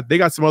 yeah, they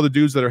got some other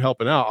dudes that are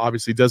helping out.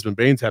 Obviously, Desmond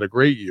Baines had a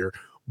great year,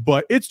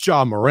 but it's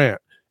Ja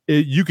Morant.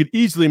 You could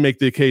easily make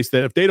the case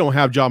that if they don't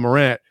have Ja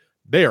Morant,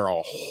 they are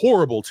a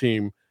horrible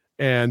team.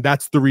 And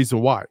that's the reason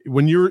why.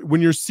 When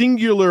you're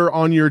singular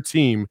on your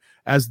team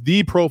as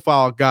the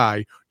profile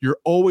guy, you're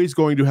always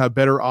going to have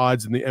better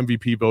odds in the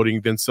MVP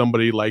voting than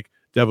somebody like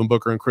Devin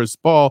Booker and Chris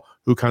Paul,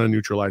 who kind of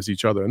neutralize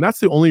each other. And that's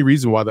the only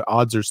reason why the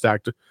odds are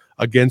stacked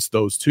against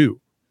those two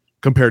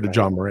compared to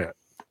Ja Morant.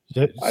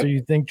 So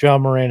you think Ja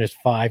Morant is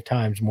 5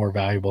 times more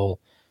valuable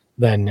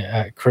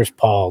than Chris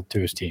Paul to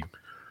his team?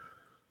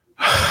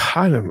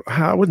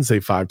 I wouldn't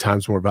say 5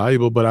 times more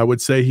valuable, but I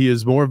would say he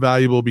is more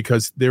valuable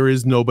because there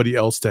is nobody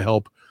else to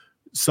help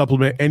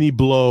supplement any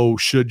blow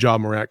should Ja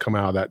Morant come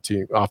out of that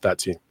team, off that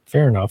team.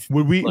 Fair enough.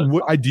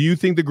 Do you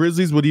think the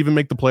Grizzlies would even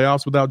make the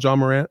playoffs without Ja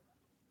Morant?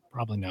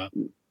 Probably not.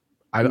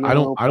 I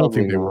don't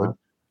think they would.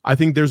 I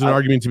think there's an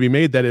argument to be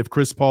made that if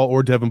Chris Paul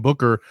or Devin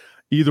Booker,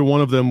 either one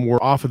of them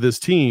were off of this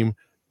team,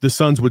 the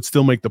Suns would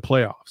still make the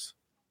playoffs.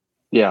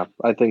 Yeah,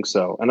 I think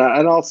so. And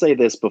I'll say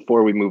this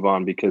before we move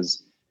on,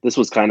 because this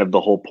was kind of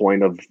the whole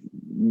point of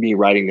me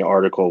writing the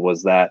article,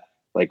 was that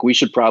like we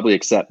should probably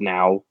accept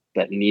now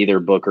that neither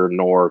Booker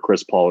nor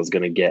Chris Paul is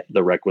going to get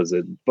the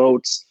requisite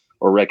votes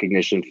or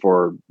recognition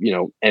for,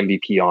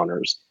 MVP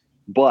honors.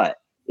 But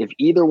if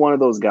either one of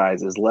those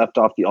guys is left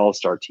off the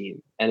All-Star team,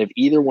 and if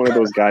either one of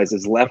those guys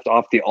is left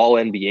off the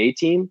All-NBA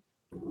team,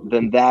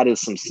 then that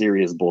is some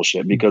serious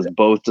bullshit, because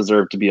both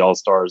deserve to be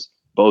All-Stars,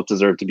 both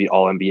deserve to be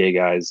All-NBA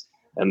guys,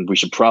 and we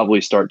should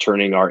probably start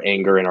turning our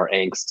anger and our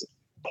angst,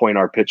 point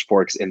our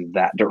pitchforks in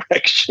that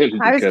direction.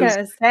 I was going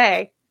to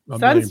say,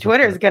 Suns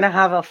Twitter is going to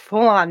have a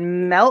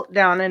full-on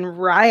meltdown and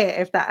riot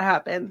if that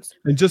happens.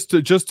 And just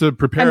to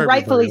prepare, and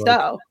rightfully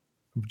so.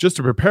 Just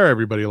to prepare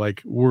everybody,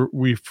 like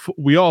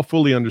we all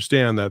fully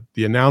understand that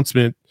the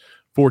announcement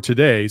for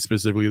today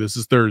specifically, this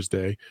is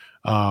Thursday,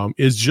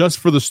 is just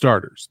for the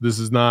starters. This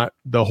is not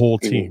the whole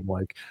team.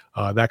 Like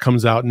that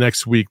comes out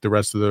next week, the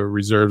rest of the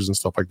reserves and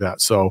stuff like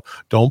that. So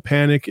don't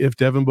panic if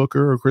Devin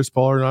Booker or Chris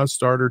Paul are not a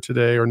starter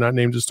today or not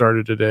named a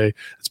starter today.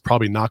 It's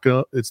probably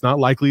it's not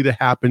likely to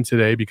happen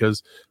today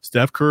because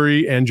Steph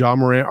Curry and Ja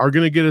Morant are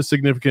going to get a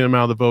significant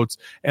amount of the votes,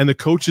 and the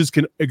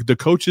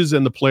coaches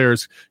and the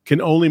players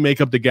can only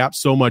make up the gap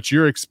so much.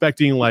 You're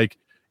expecting, like,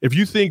 if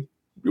you think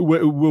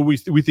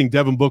we think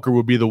Devin Booker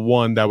would be the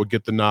one that would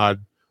get the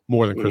nod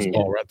more than Chris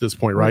Paul at this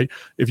point, right?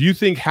 If you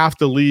think half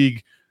the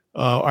league,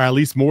 or at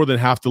least more than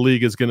half the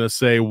league, is going to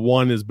say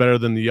one is better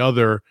than the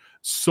other,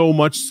 so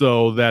much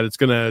so that it's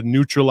going to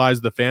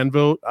neutralize the fan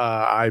vote,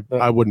 I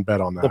wouldn't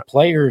bet on that. The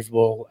players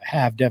will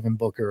have Devin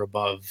Booker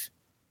above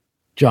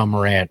Ja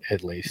Morant,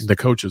 at least. The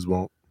coaches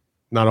won't.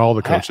 Not all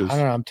the coaches. I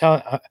don't know. I'm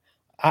telling.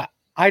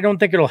 I don't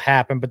think it'll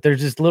happen, but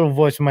there's this little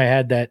voice in my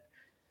head that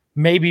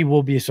maybe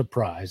we'll be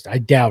surprised. I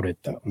doubt it,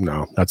 though.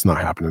 No, that's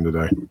not happening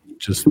today.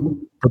 Just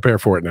prepare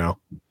for it now.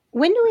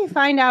 When do we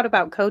find out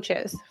about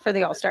coaches for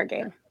the All-Star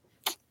game?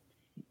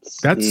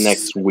 That's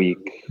next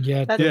week.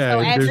 Yeah. So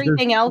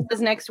everything else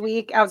is next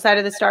week outside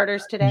of the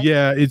starters today?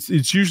 Yeah, it's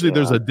usually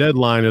there's a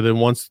deadline, and then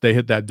once they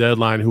hit that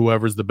deadline,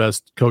 whoever's the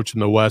best coach in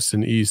the West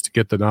and East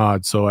get the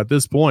nod. So at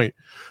this point,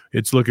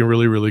 it's looking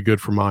really, really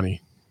good for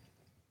Monty.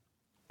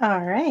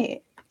 All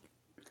right.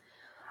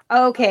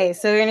 Okay,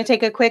 so we're going to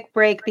take a quick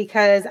break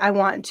because I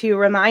want to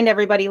remind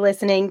everybody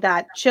listening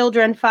that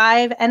children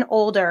 5 and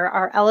older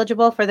are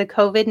eligible for the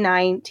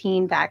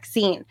COVID-19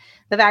 vaccine.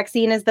 The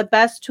vaccine is the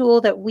best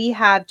tool that we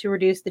have to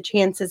reduce the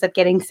chances of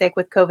getting sick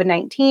with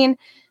COVID-19.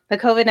 The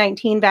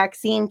COVID-19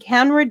 vaccine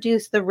can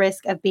reduce the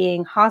risk of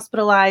being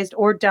hospitalized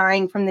or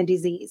dying from the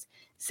disease.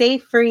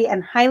 Safe, free,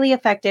 and highly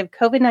effective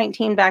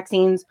COVID-19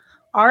 vaccines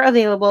are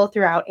available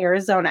throughout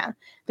Arizona.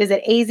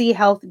 Visit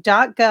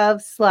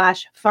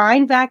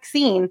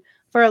azhealth.gov/findvaccine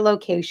for a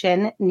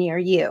location near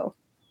you.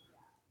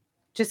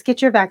 Just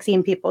get your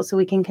vaccine, people, so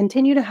we can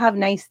continue to have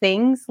nice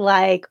things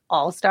like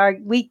All-Star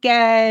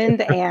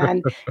Weekend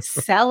and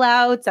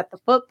sellouts at the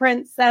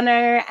Footprint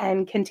Center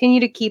and continue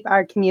to keep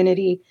our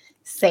community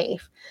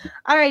safe.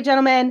 All right,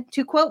 gentlemen,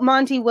 to quote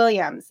Monty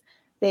Williams,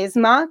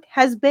 Bismack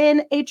has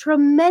been a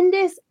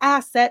tremendous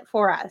asset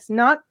for us,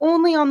 not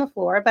only on the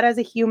floor, but as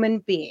a human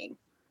being.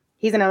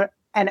 He's an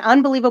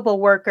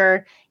unbelievable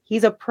worker.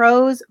 He's a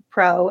pro's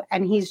pro,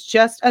 and he's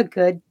just a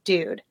good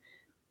dude.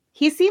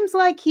 He seems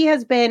like he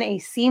has been a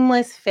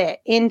seamless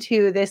fit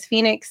into this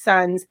Phoenix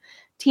Suns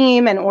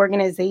team and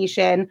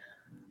organization.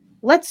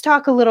 Let's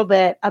talk a little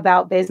bit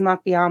about Bismack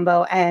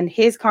Biyombo and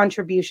his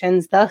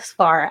contributions thus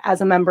far as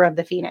a member of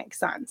the Phoenix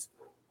Suns.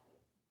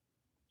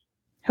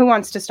 Who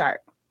wants to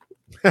start?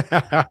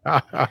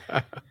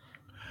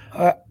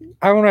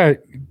 I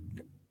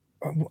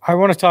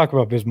want to talk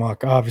about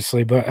Bismack,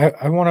 obviously, but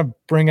I want to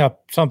bring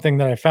up something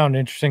that I found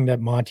interesting that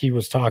Monty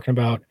was talking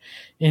about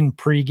in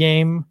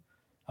pregame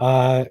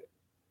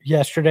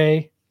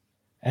yesterday,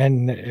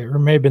 and it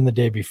may have been the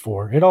day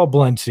before. It all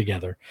blends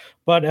together.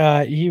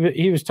 But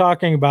he was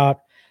talking about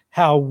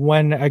how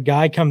when a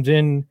guy comes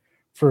in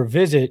for a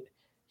visit,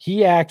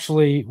 he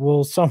actually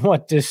will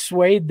somewhat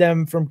dissuade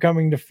them from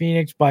coming to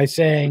Phoenix by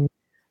saying,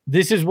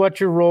 this is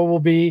what your role will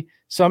be.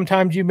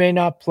 Sometimes you may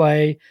not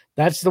play.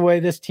 That's the way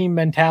this team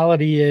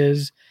mentality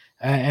is.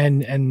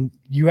 And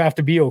you have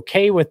to be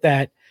okay with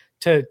that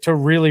to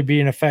really be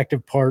an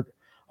effective part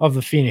of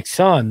the Phoenix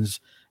Suns.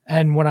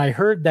 And when I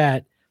heard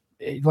that,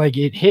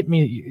 it hit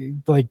me,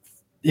 like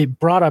it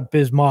brought up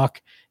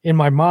Bismack in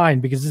my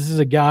mind, because this is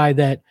a guy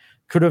that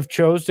could have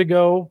chose to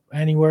go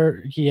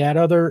anywhere. He had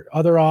other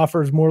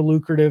offers, more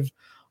lucrative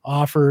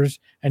offers.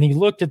 And he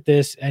looked at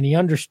this and he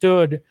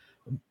understood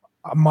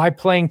my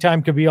playing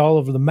time could be all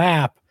over the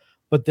map,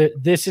 but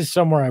this is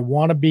somewhere I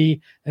want to be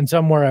and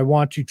somewhere I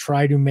want to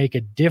try to make a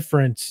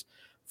difference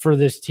for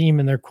this team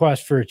in their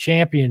quest for a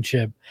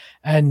championship.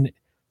 And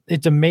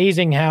it's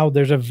amazing how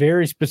there's a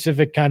very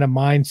specific kind of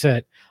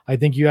mindset I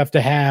think you have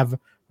to have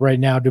right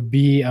now to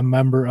be a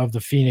member of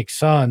the Phoenix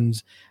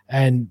Suns.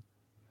 And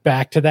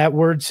back to that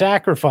word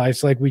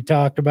sacrifice, like we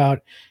talked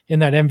about in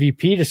that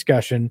MVP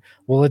discussion.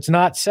 Well, it's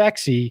not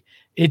sexy.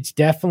 It's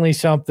definitely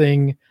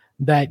something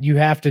that you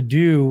have to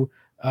do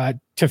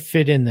to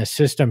fit in the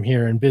system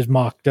here, and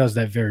Bismack does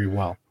that very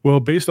well.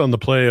 Well, based on the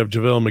play of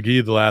JaVale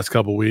McGee the last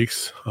couple of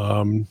weeks,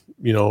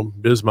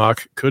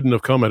 Bismack couldn't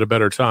have come at a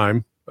better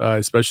time,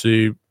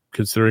 especially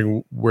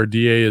considering where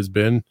DA has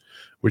been,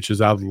 which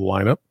is out of the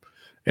lineup.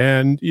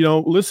 And,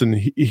 listen,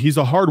 he's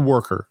a hard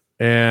worker.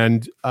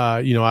 And,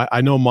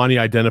 I know Monty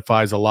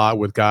identifies a lot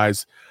with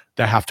guys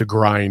that have to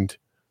grind,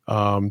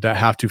 that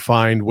have to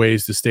find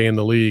ways to stay in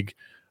the league.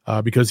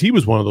 Because he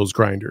was one of those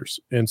grinders.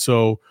 And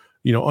so,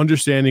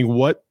 understanding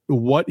what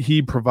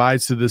he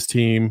provides to this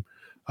team,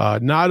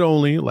 not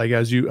only, like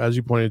as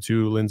you pointed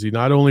to, Lindsay,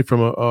 not only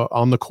from a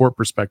on the court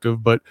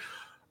perspective, but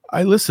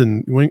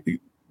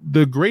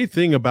the great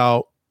thing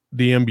about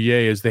the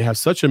NBA is they have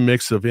such a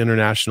mix of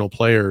international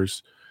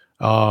players,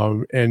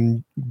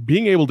 and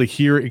being able to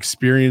hear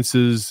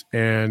experiences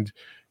and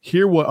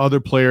hear what other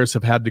players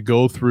have had to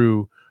go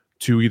through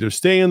to either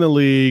stay in the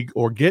league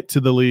or get to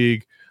the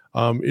league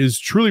is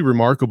truly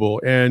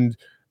remarkable. And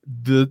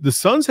the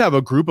Suns have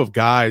a group of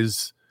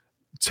guys,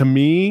 to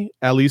me,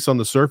 at least on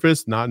the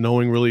surface, not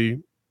knowing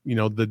really,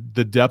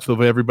 the depth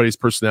of everybody's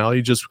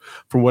personality, just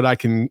from what I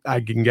can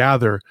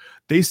gather,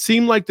 they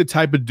seem like the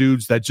type of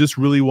dudes that just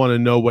really want to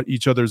know what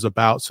each other's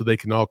about so they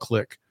can all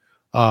click.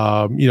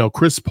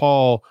 Chris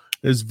Paul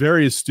is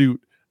very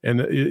astute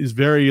and is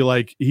very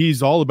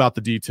he's all about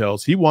the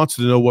details. He wants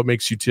to know what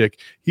makes you tick.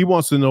 He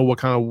wants to know what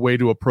kind of way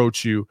to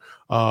approach you.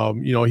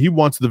 He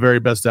wants the very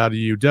best out of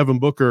you. Devin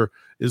Booker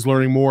is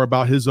learning more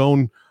about his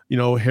own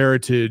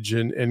heritage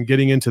and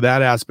getting into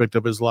that aspect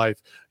of his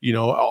life.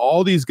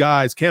 All these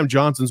guys, Cam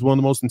Johnson's one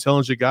of the most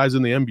intelligent guys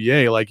in the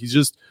NBA. He's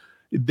just,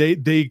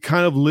 they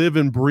kind of live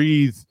and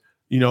breathe,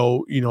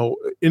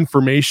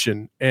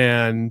 information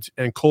and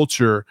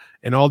culture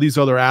and all these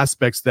other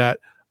aspects that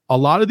a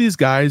lot of these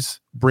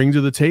guys bring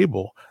to the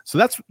table. So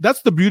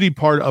that's the beauty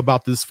part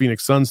about this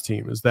Phoenix Suns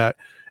team, is that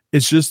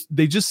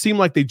they just seem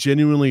like they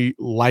genuinely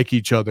like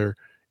each other.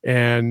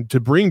 And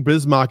to bring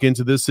Bismack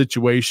into this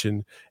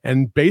situation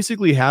and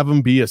basically have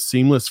him be a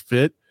seamless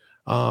fit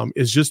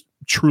is just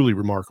truly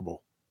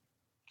remarkable.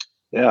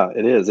 Yeah,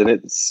 it is. And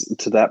it's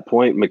to that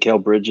point,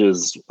 Mikal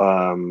Bridges,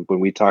 when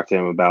we talked to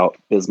him about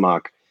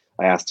Bismack,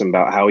 I asked him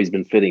about how he's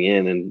been fitting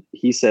in. And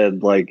he said,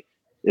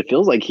 it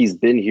feels like he's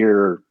been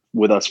here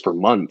with us for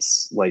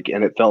months,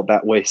 and it felt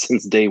that way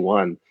since day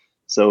one.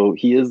 So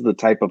he is the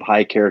type of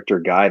high character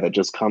guy that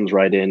just comes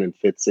right in and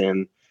fits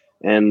in.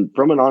 And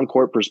from an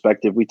on-court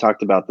perspective, we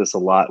talked about this a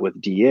lot with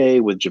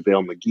DA, with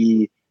JaVale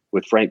McGee,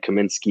 with Frank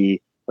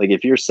Kaminsky.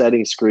 If you're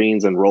setting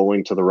screens and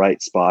rolling to the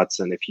right spots,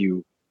 and if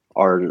you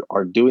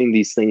are doing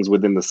these things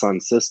within the Sun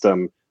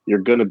system, you're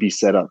going to be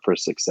set up for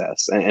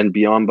success. And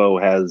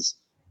Biyombo has,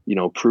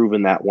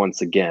 proven that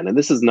once again. And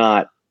this is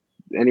not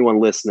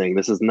anyone listening.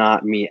 This is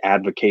not me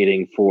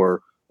advocating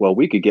for, well,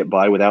 we could get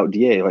by without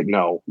DA.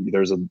 No,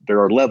 there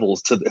are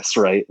levels to this,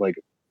 right?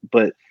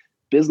 But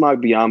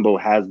Bismack Biyombo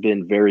has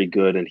been very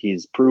good, and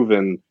he's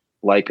proven,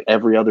 like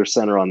every other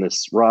center on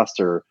this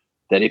roster,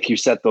 that if you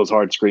set those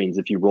hard screens,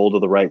 if you roll to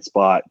the right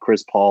spot,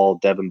 Chris Paul,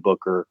 Devin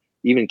Booker,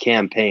 even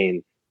Cam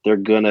Payne, they're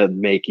going to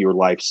make your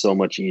life so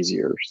much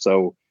easier.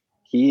 So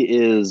he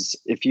is,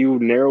 if you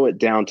narrow it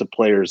down to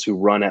players who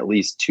run at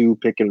least 2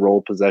 pick and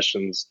roll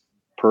possessions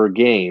per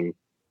game,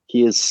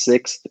 he is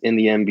 6th in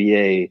the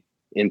NBA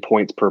in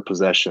points per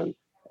possession.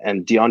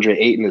 And DeAndre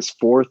Ayton is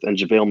 4th and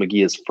JaVale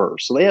McGee is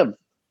 1st. So they have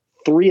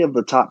 3 of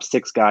the top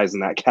 6 guys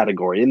in that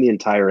category in the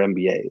entire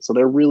NBA. So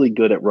they're really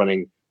good at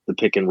running the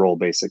pick and roll,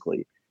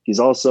 basically. He's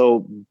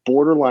also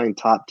borderline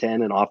top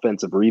 10 in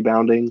offensive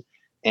rebounding,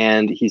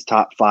 and he's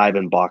top 5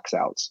 in box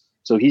outs.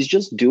 So he's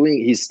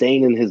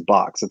staying in his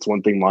box. That's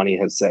one thing Monty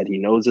has said. He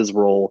knows his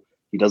role.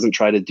 He doesn't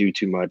try to do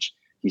too much.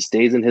 He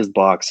stays in his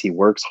box. He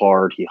works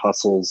hard. He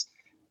hustles.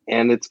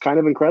 And it's kind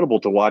of incredible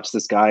to watch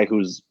this guy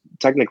who's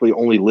technically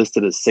only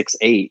listed as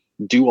 6'8"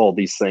 do all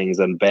these things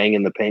and bang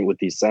in the paint with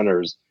these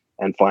centers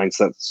and find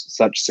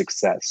such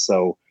success.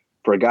 So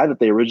for a guy that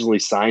they originally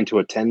signed to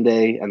a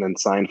 10-day and then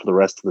signed for the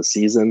rest of the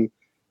season,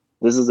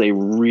 this is a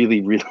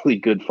really, really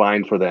good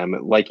find for them.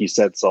 Like you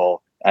said,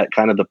 Saul, at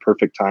kind of the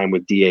perfect time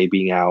with DA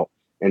being out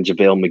and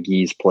JaVale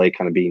McGee's play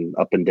kind of being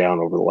up and down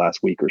over the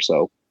last week or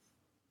so.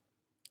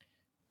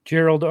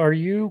 Gerald, are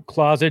you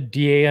closet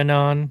DA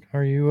anon?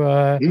 Are you no,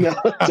 are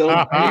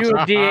you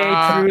a DA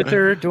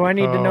truther? Do I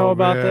need to know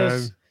about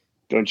this?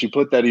 Don't you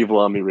put that evil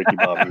on me, Ricky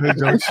Bobby.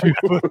 Don't you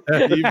put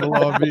that evil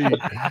on me.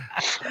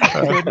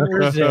 Couldn't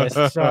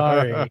resist.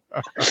 Sorry.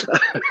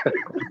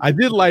 I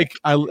did like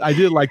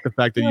the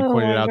fact that you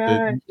pointed out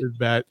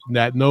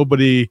that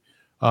nobody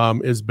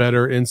is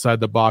better inside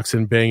the box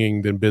and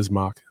banging than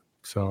Bismack.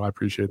 So I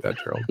appreciate that,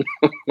 Gerald.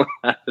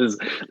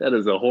 that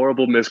is a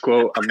horrible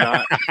misquote. I'm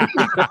not.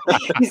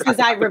 He says,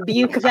 I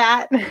rebuke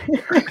that.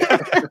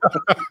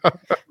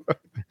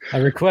 I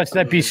request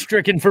that be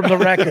stricken from the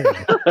record.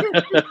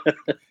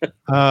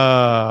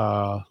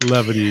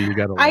 Levity, you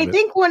got to love I it.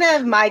 think one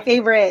of my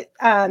favorite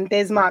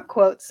Bismack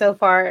quotes so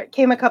far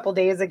came a couple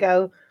days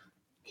ago.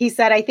 He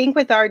said, I think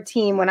with our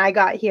team, when I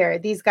got here,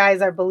 these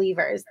guys are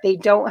believers. They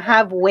don't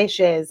have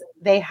wishes.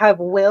 They have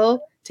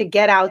will to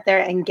get out there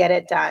and get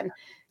it done.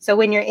 So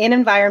when you're in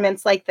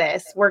environments like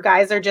this, where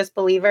guys are just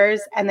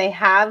believers and they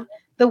have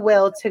the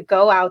will to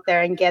go out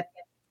there and get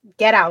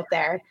out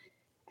there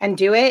and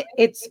do it,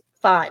 it's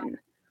fun.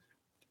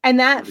 And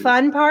that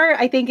fun part,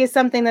 I think, is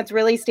something that's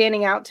really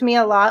standing out to me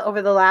a lot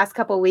over the last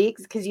couple of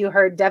weeks, because you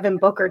heard Devin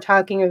Booker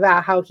talking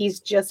about how he's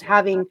just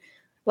having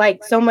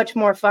so much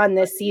more fun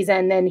this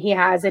season than he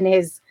has in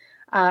his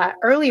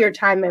earlier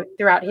time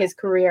throughout his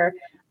career.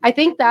 I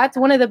think that's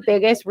one of the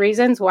biggest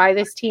reasons why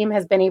this team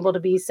has been able to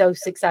be so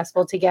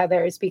successful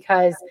together, is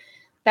because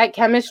that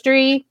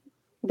chemistry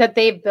that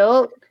they've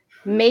built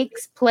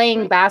makes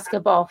playing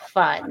basketball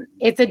fun.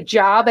 It's a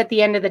job at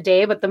the end of the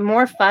day, but the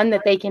more fun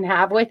that they can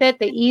have with it,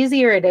 the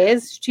easier it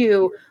is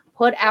to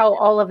put out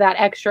all of that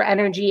extra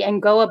energy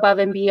and go above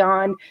and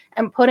beyond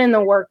and put in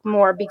the work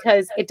more,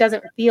 because it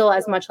doesn't feel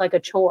as much like a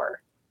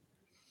chore.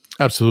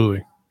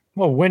 Absolutely.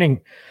 Well,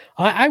 winning,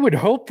 I would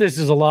hope this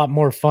is a lot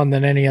more fun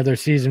than any other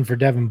season for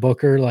Devin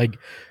Booker. Like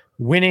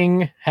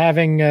winning,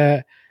 having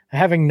not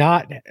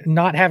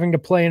having to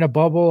play in a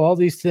bubble, all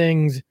these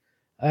things.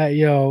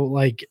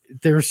 Like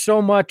there's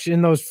so much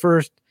in those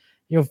first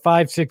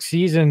 5-6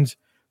 seasons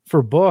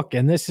for Book,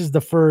 and this is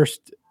the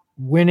first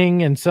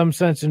winning and some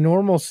sense of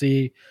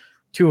normalcy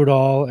to it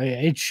all.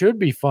 It should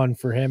be fun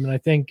for him, and I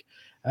think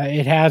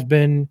it has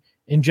been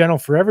in general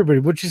for everybody,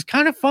 which is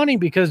kind of funny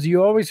because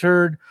you always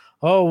heard,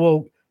 oh,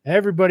 well,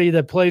 everybody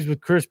that plays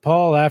with Chris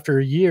Paul after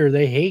a year,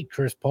 they hate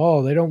Chris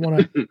Paul. They don't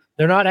want to,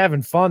 they're not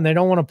having fun. They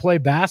don't want to play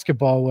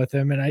basketball with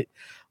him. And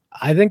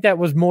I think that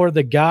was more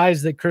the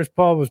guys that Chris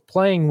Paul was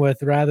playing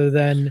with rather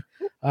than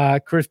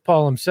Chris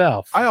Paul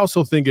himself. I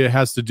also think it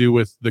has to do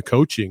with the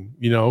coaching.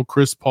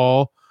 Chris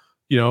Paul,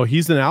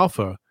 he's an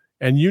alpha,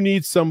 and you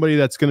need somebody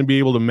that's going to be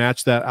able to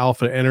match that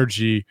alpha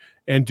energy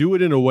and do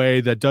it in a way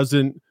that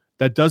doesn't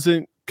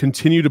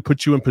continue to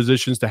put you in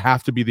positions to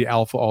have to be the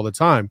alpha all the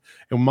time.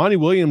 And Monty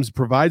Williams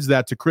provides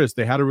that to Chris.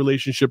 They had a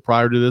relationship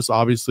prior to this,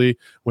 obviously,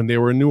 when they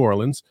were in New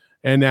Orleans,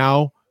 and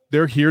now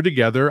they're here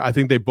together. I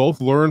think they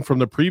both learned from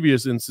the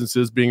previous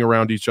instances being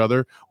around each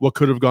other, what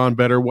could have gone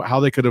better, how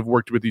they could have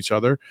worked with each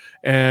other.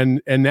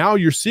 And now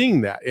you're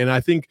seeing that. And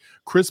I think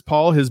Chris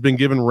Paul has been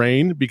given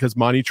reign because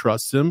Monty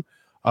trusts him,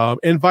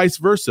 and vice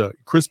versa.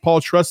 Chris Paul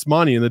trusts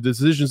Monty and the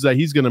decisions that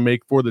he's going to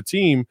make for the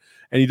team,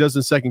 and he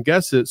doesn't second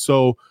guess it.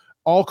 So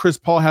all Chris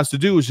Paul has to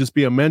do is just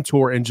be a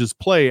mentor and just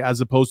play,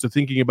 as opposed to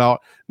thinking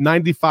about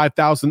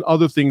 95,000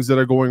 other things that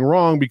are going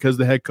wrong because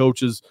the head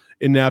coach is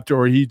inept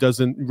or he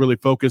doesn't really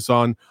focus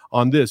on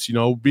this.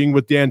 Being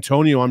with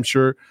D'Antonio, I'm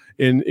sure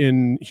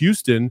in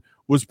Houston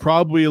was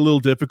probably a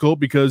little difficult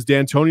because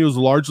D'Antonio is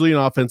largely an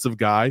offensive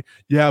guy.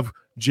 You have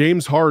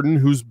James Harden,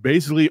 who's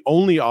basically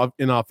only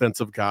an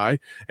offensive guy,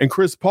 and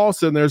Chris Paul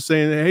sitting there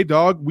saying, hey,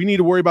 dog, we need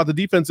to worry about the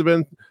defensive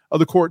end of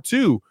the court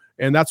too.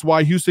 And that's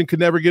why Houston could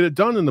never get it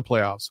done in the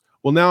playoffs.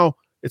 Well, now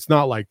it's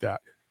not like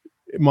that.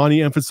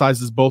 Monty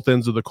emphasizes both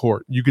ends of the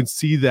court. You can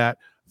see that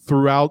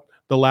throughout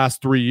the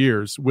last 3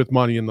 years with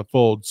Monty in the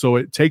fold. So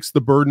it takes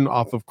the burden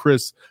off of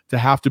Chris to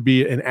have to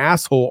be an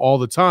asshole all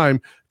the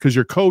time because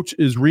your coach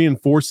is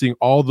reinforcing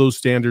all those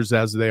standards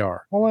as they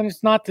are. Well, and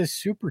it's not this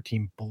super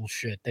team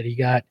bullshit that he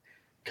got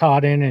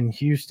caught in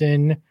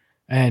Houston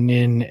and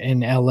in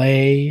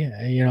LA.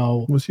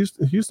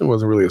 Houston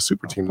wasn't really a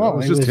super team. Well, it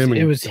was just him.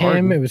 It was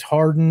Harden. It was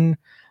Harden.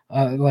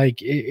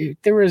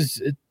 There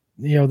was,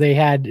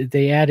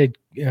 they added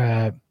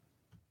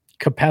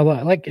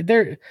Capella. Like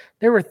there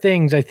were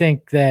things I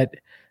think that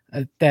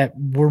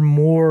were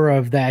more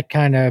of that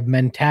kind of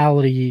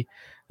mentality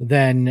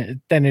than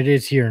it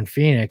is here in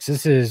Phoenix.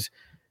 This is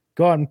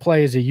go out and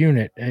play as a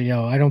unit.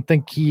 I don't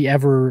think he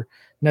ever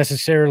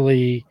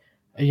necessarily,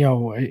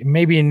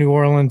 maybe in New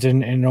Orleans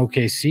and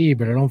OKC,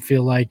 but I don't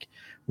feel like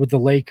with the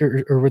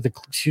Lakers or with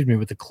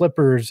the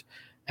Clippers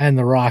and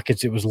the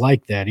Rockets, it was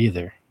like that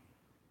either.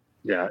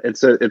 Yeah,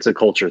 it's a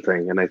culture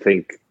thing. And I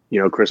think,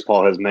 Chris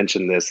Paul has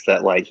mentioned this,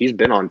 that like he's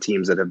been on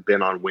teams that have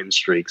been on win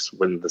streaks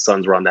when the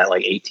Suns were on that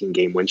like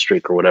 18-game win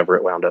streak or whatever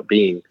it wound up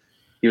being.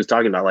 He was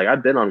talking about like,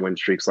 I've been on win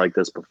streaks like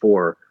this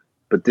before,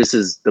 but this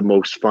is the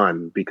most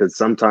fun because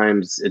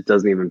sometimes it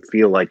doesn't even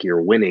feel like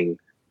you're winning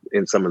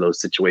in some of those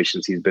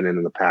situations he's been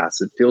in the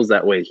past. It feels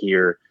that way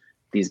here.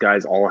 These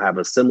guys all have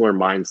a similar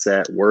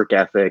mindset, work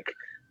ethic.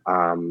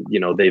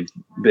 They've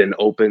been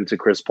open to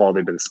Chris Paul.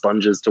 They've been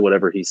sponges to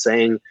whatever he's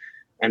saying.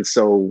 And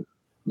so,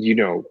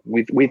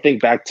 we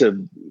think back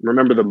to,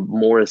 remember the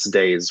Morris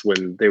days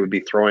when they would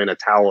be throwing a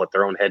towel at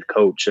their own head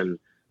coach and,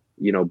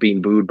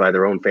 being booed by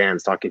their own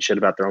fans, talking shit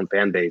about their own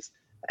fan base.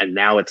 And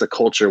now it's a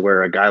culture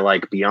where a guy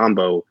like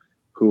Biyombo,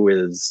 who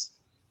is,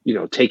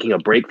 taking a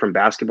break from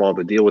basketball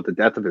to deal with the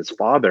death of his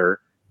father,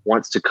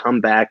 wants to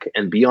come back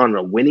and be on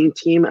a winning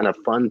team and a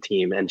fun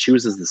team and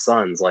chooses the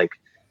Suns. Like,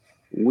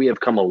 we have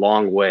come a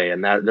long way,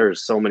 and that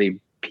there's so many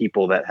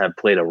people that have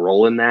played a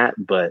role in that,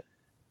 but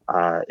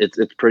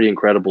it's pretty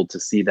incredible to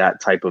see that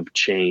type of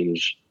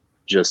change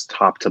just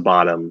top to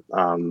bottom.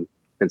 And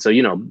so,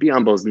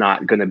 Biyombo's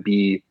not going to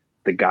be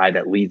the guy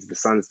that leads the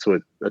Suns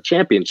to a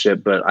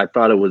championship, but I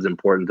thought it was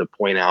important to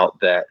point out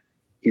that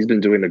he's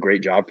been doing a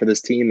great job for this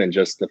team, and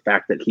just the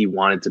fact that he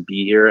wanted to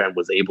be here and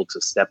was able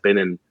to step in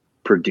and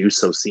produce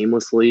so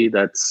seamlessly,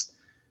 that's,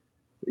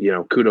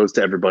 kudos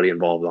to everybody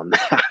involved on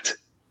that.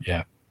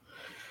 Yeah.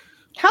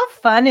 How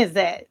fun is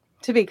it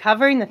to be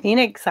covering the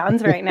Phoenix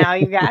Suns right now,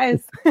 you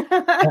guys?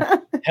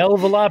 Hell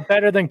of a lot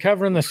better than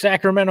covering the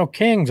Sacramento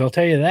Kings, I'll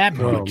tell you that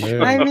much.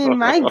 I mean,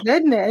 my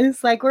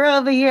goodness. Like, we're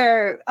over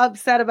here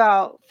upset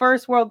about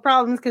first world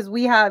problems because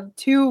we have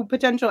 2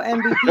 potential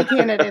MVP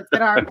candidates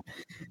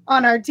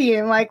on our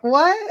team. Like,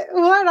 what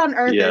on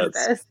earth is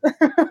this?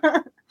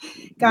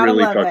 Gotta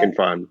really love fucking it.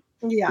 fun.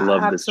 Yeah,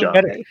 love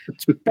absolutely.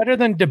 this job. It's better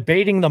than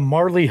debating the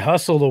Marley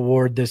Hustle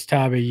Award this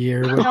time of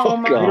year. Which Oh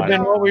my would have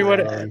been what we would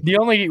God. the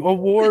only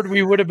award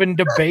we would have been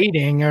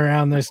debating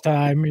around this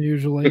time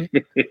usually.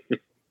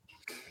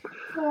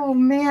 Oh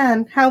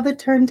man, how the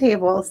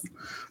turntables.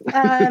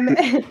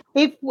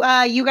 If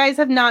you guys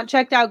have not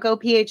checked out Go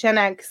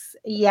PHNX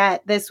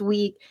yet this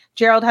week,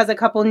 Gerald has a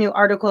couple new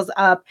articles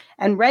up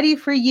and ready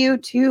for you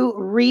to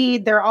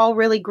read. They're all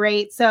really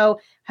great. So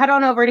head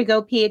on over to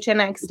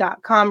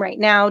gophnx.com right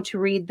now to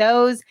read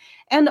those.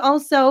 And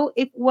also,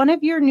 if one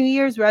of your New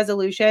Year's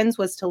resolutions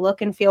was to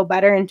look and feel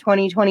better in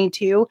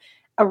 2022,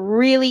 a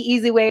really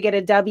easy way to get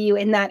a W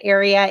in that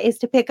area is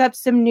to pick up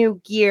some new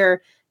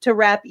gear to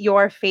rep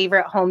your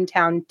favorite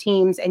hometown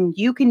teams. And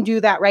you can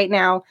do that right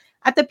now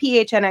at the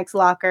PHNX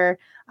Locker.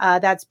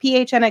 That's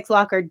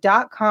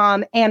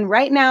phnxlocker.com. And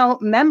right now,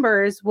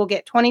 members will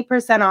get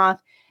 20%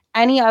 off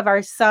any of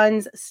our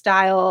Suns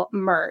style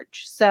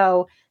merch.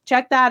 So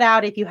check that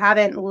out if you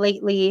haven't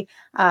lately.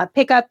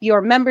 Pick up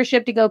your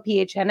membership to Go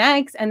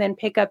PHNX and then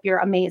pick up your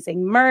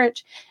amazing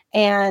merch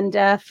and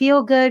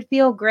feel good,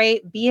 feel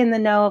great, be in the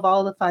know of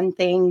all the fun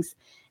things.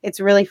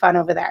 It's really fun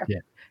over there. Yeah.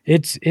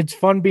 It's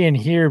fun being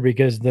here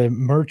because the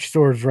merch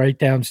store is right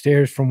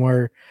downstairs from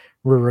where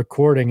we're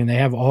recording, and they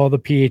have all the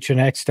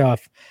PHNX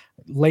stuff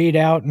laid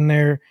out in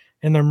their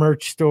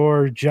merch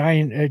store,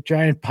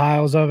 giant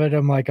piles of it.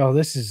 I'm like, oh,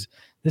 this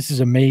is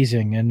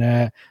amazing. And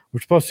I'm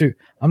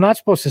not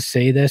supposed to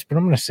say this, but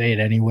I'm going to say it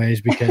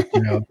anyways, because,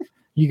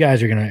 you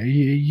guys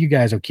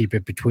will keep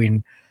it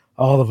between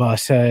all of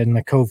us, and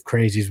the Cove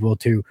Crazies will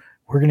too.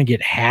 We're going to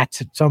get hats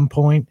at some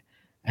point.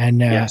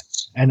 And yes.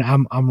 And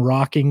I'm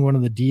rocking one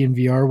of the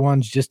DNVR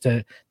ones just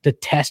to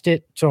test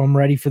it, so I'm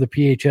ready for the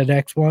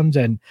PHNX ones.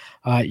 And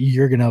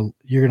you're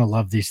gonna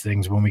love these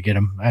things when we get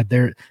them.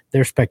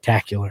 They're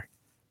spectacular.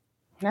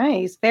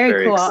 Nice,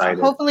 very cool. Excited.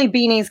 Hopefully,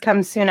 beanies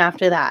come soon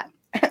after that.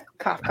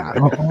 Cough, cough.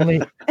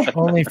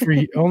 only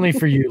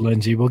for you,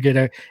 Lindsay. We'll get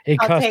a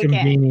custom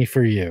beanie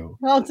for you.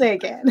 I'll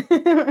take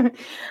it.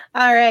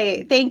 All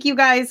right. Thank you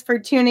guys for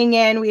tuning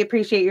in. We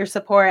appreciate your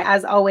support.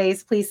 As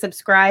always, please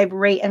subscribe,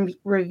 rate, and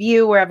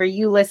review wherever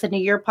you listen to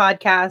your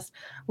podcast.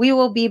 We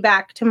will be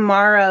back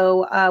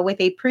tomorrow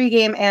with a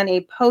pregame and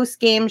a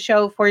postgame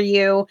show for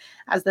you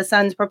as the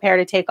Suns prepare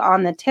to take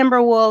on the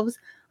Timberwolves.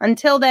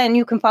 Until then,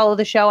 you can follow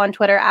the show on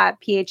Twitter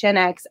at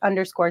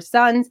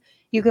PHNX_Suns.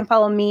 You can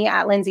follow me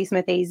at Lindsay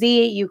Smith AZ.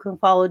 You can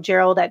follow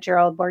Gerald at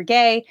Gerald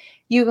Bourget.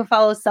 You can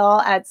follow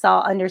Saul at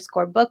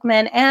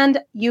Saul_Bookman. And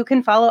you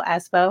can follow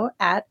Espo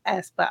at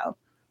Espo.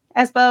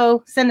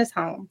 Espo, send us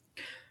home.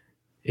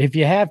 If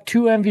you have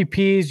 2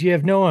 MVPs, you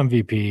have no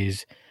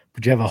MVPs,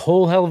 but you have a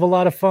whole hell of a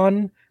lot of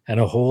fun and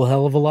a whole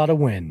hell of a lot of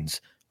wins.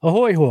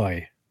 Ahoy,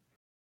 hoy.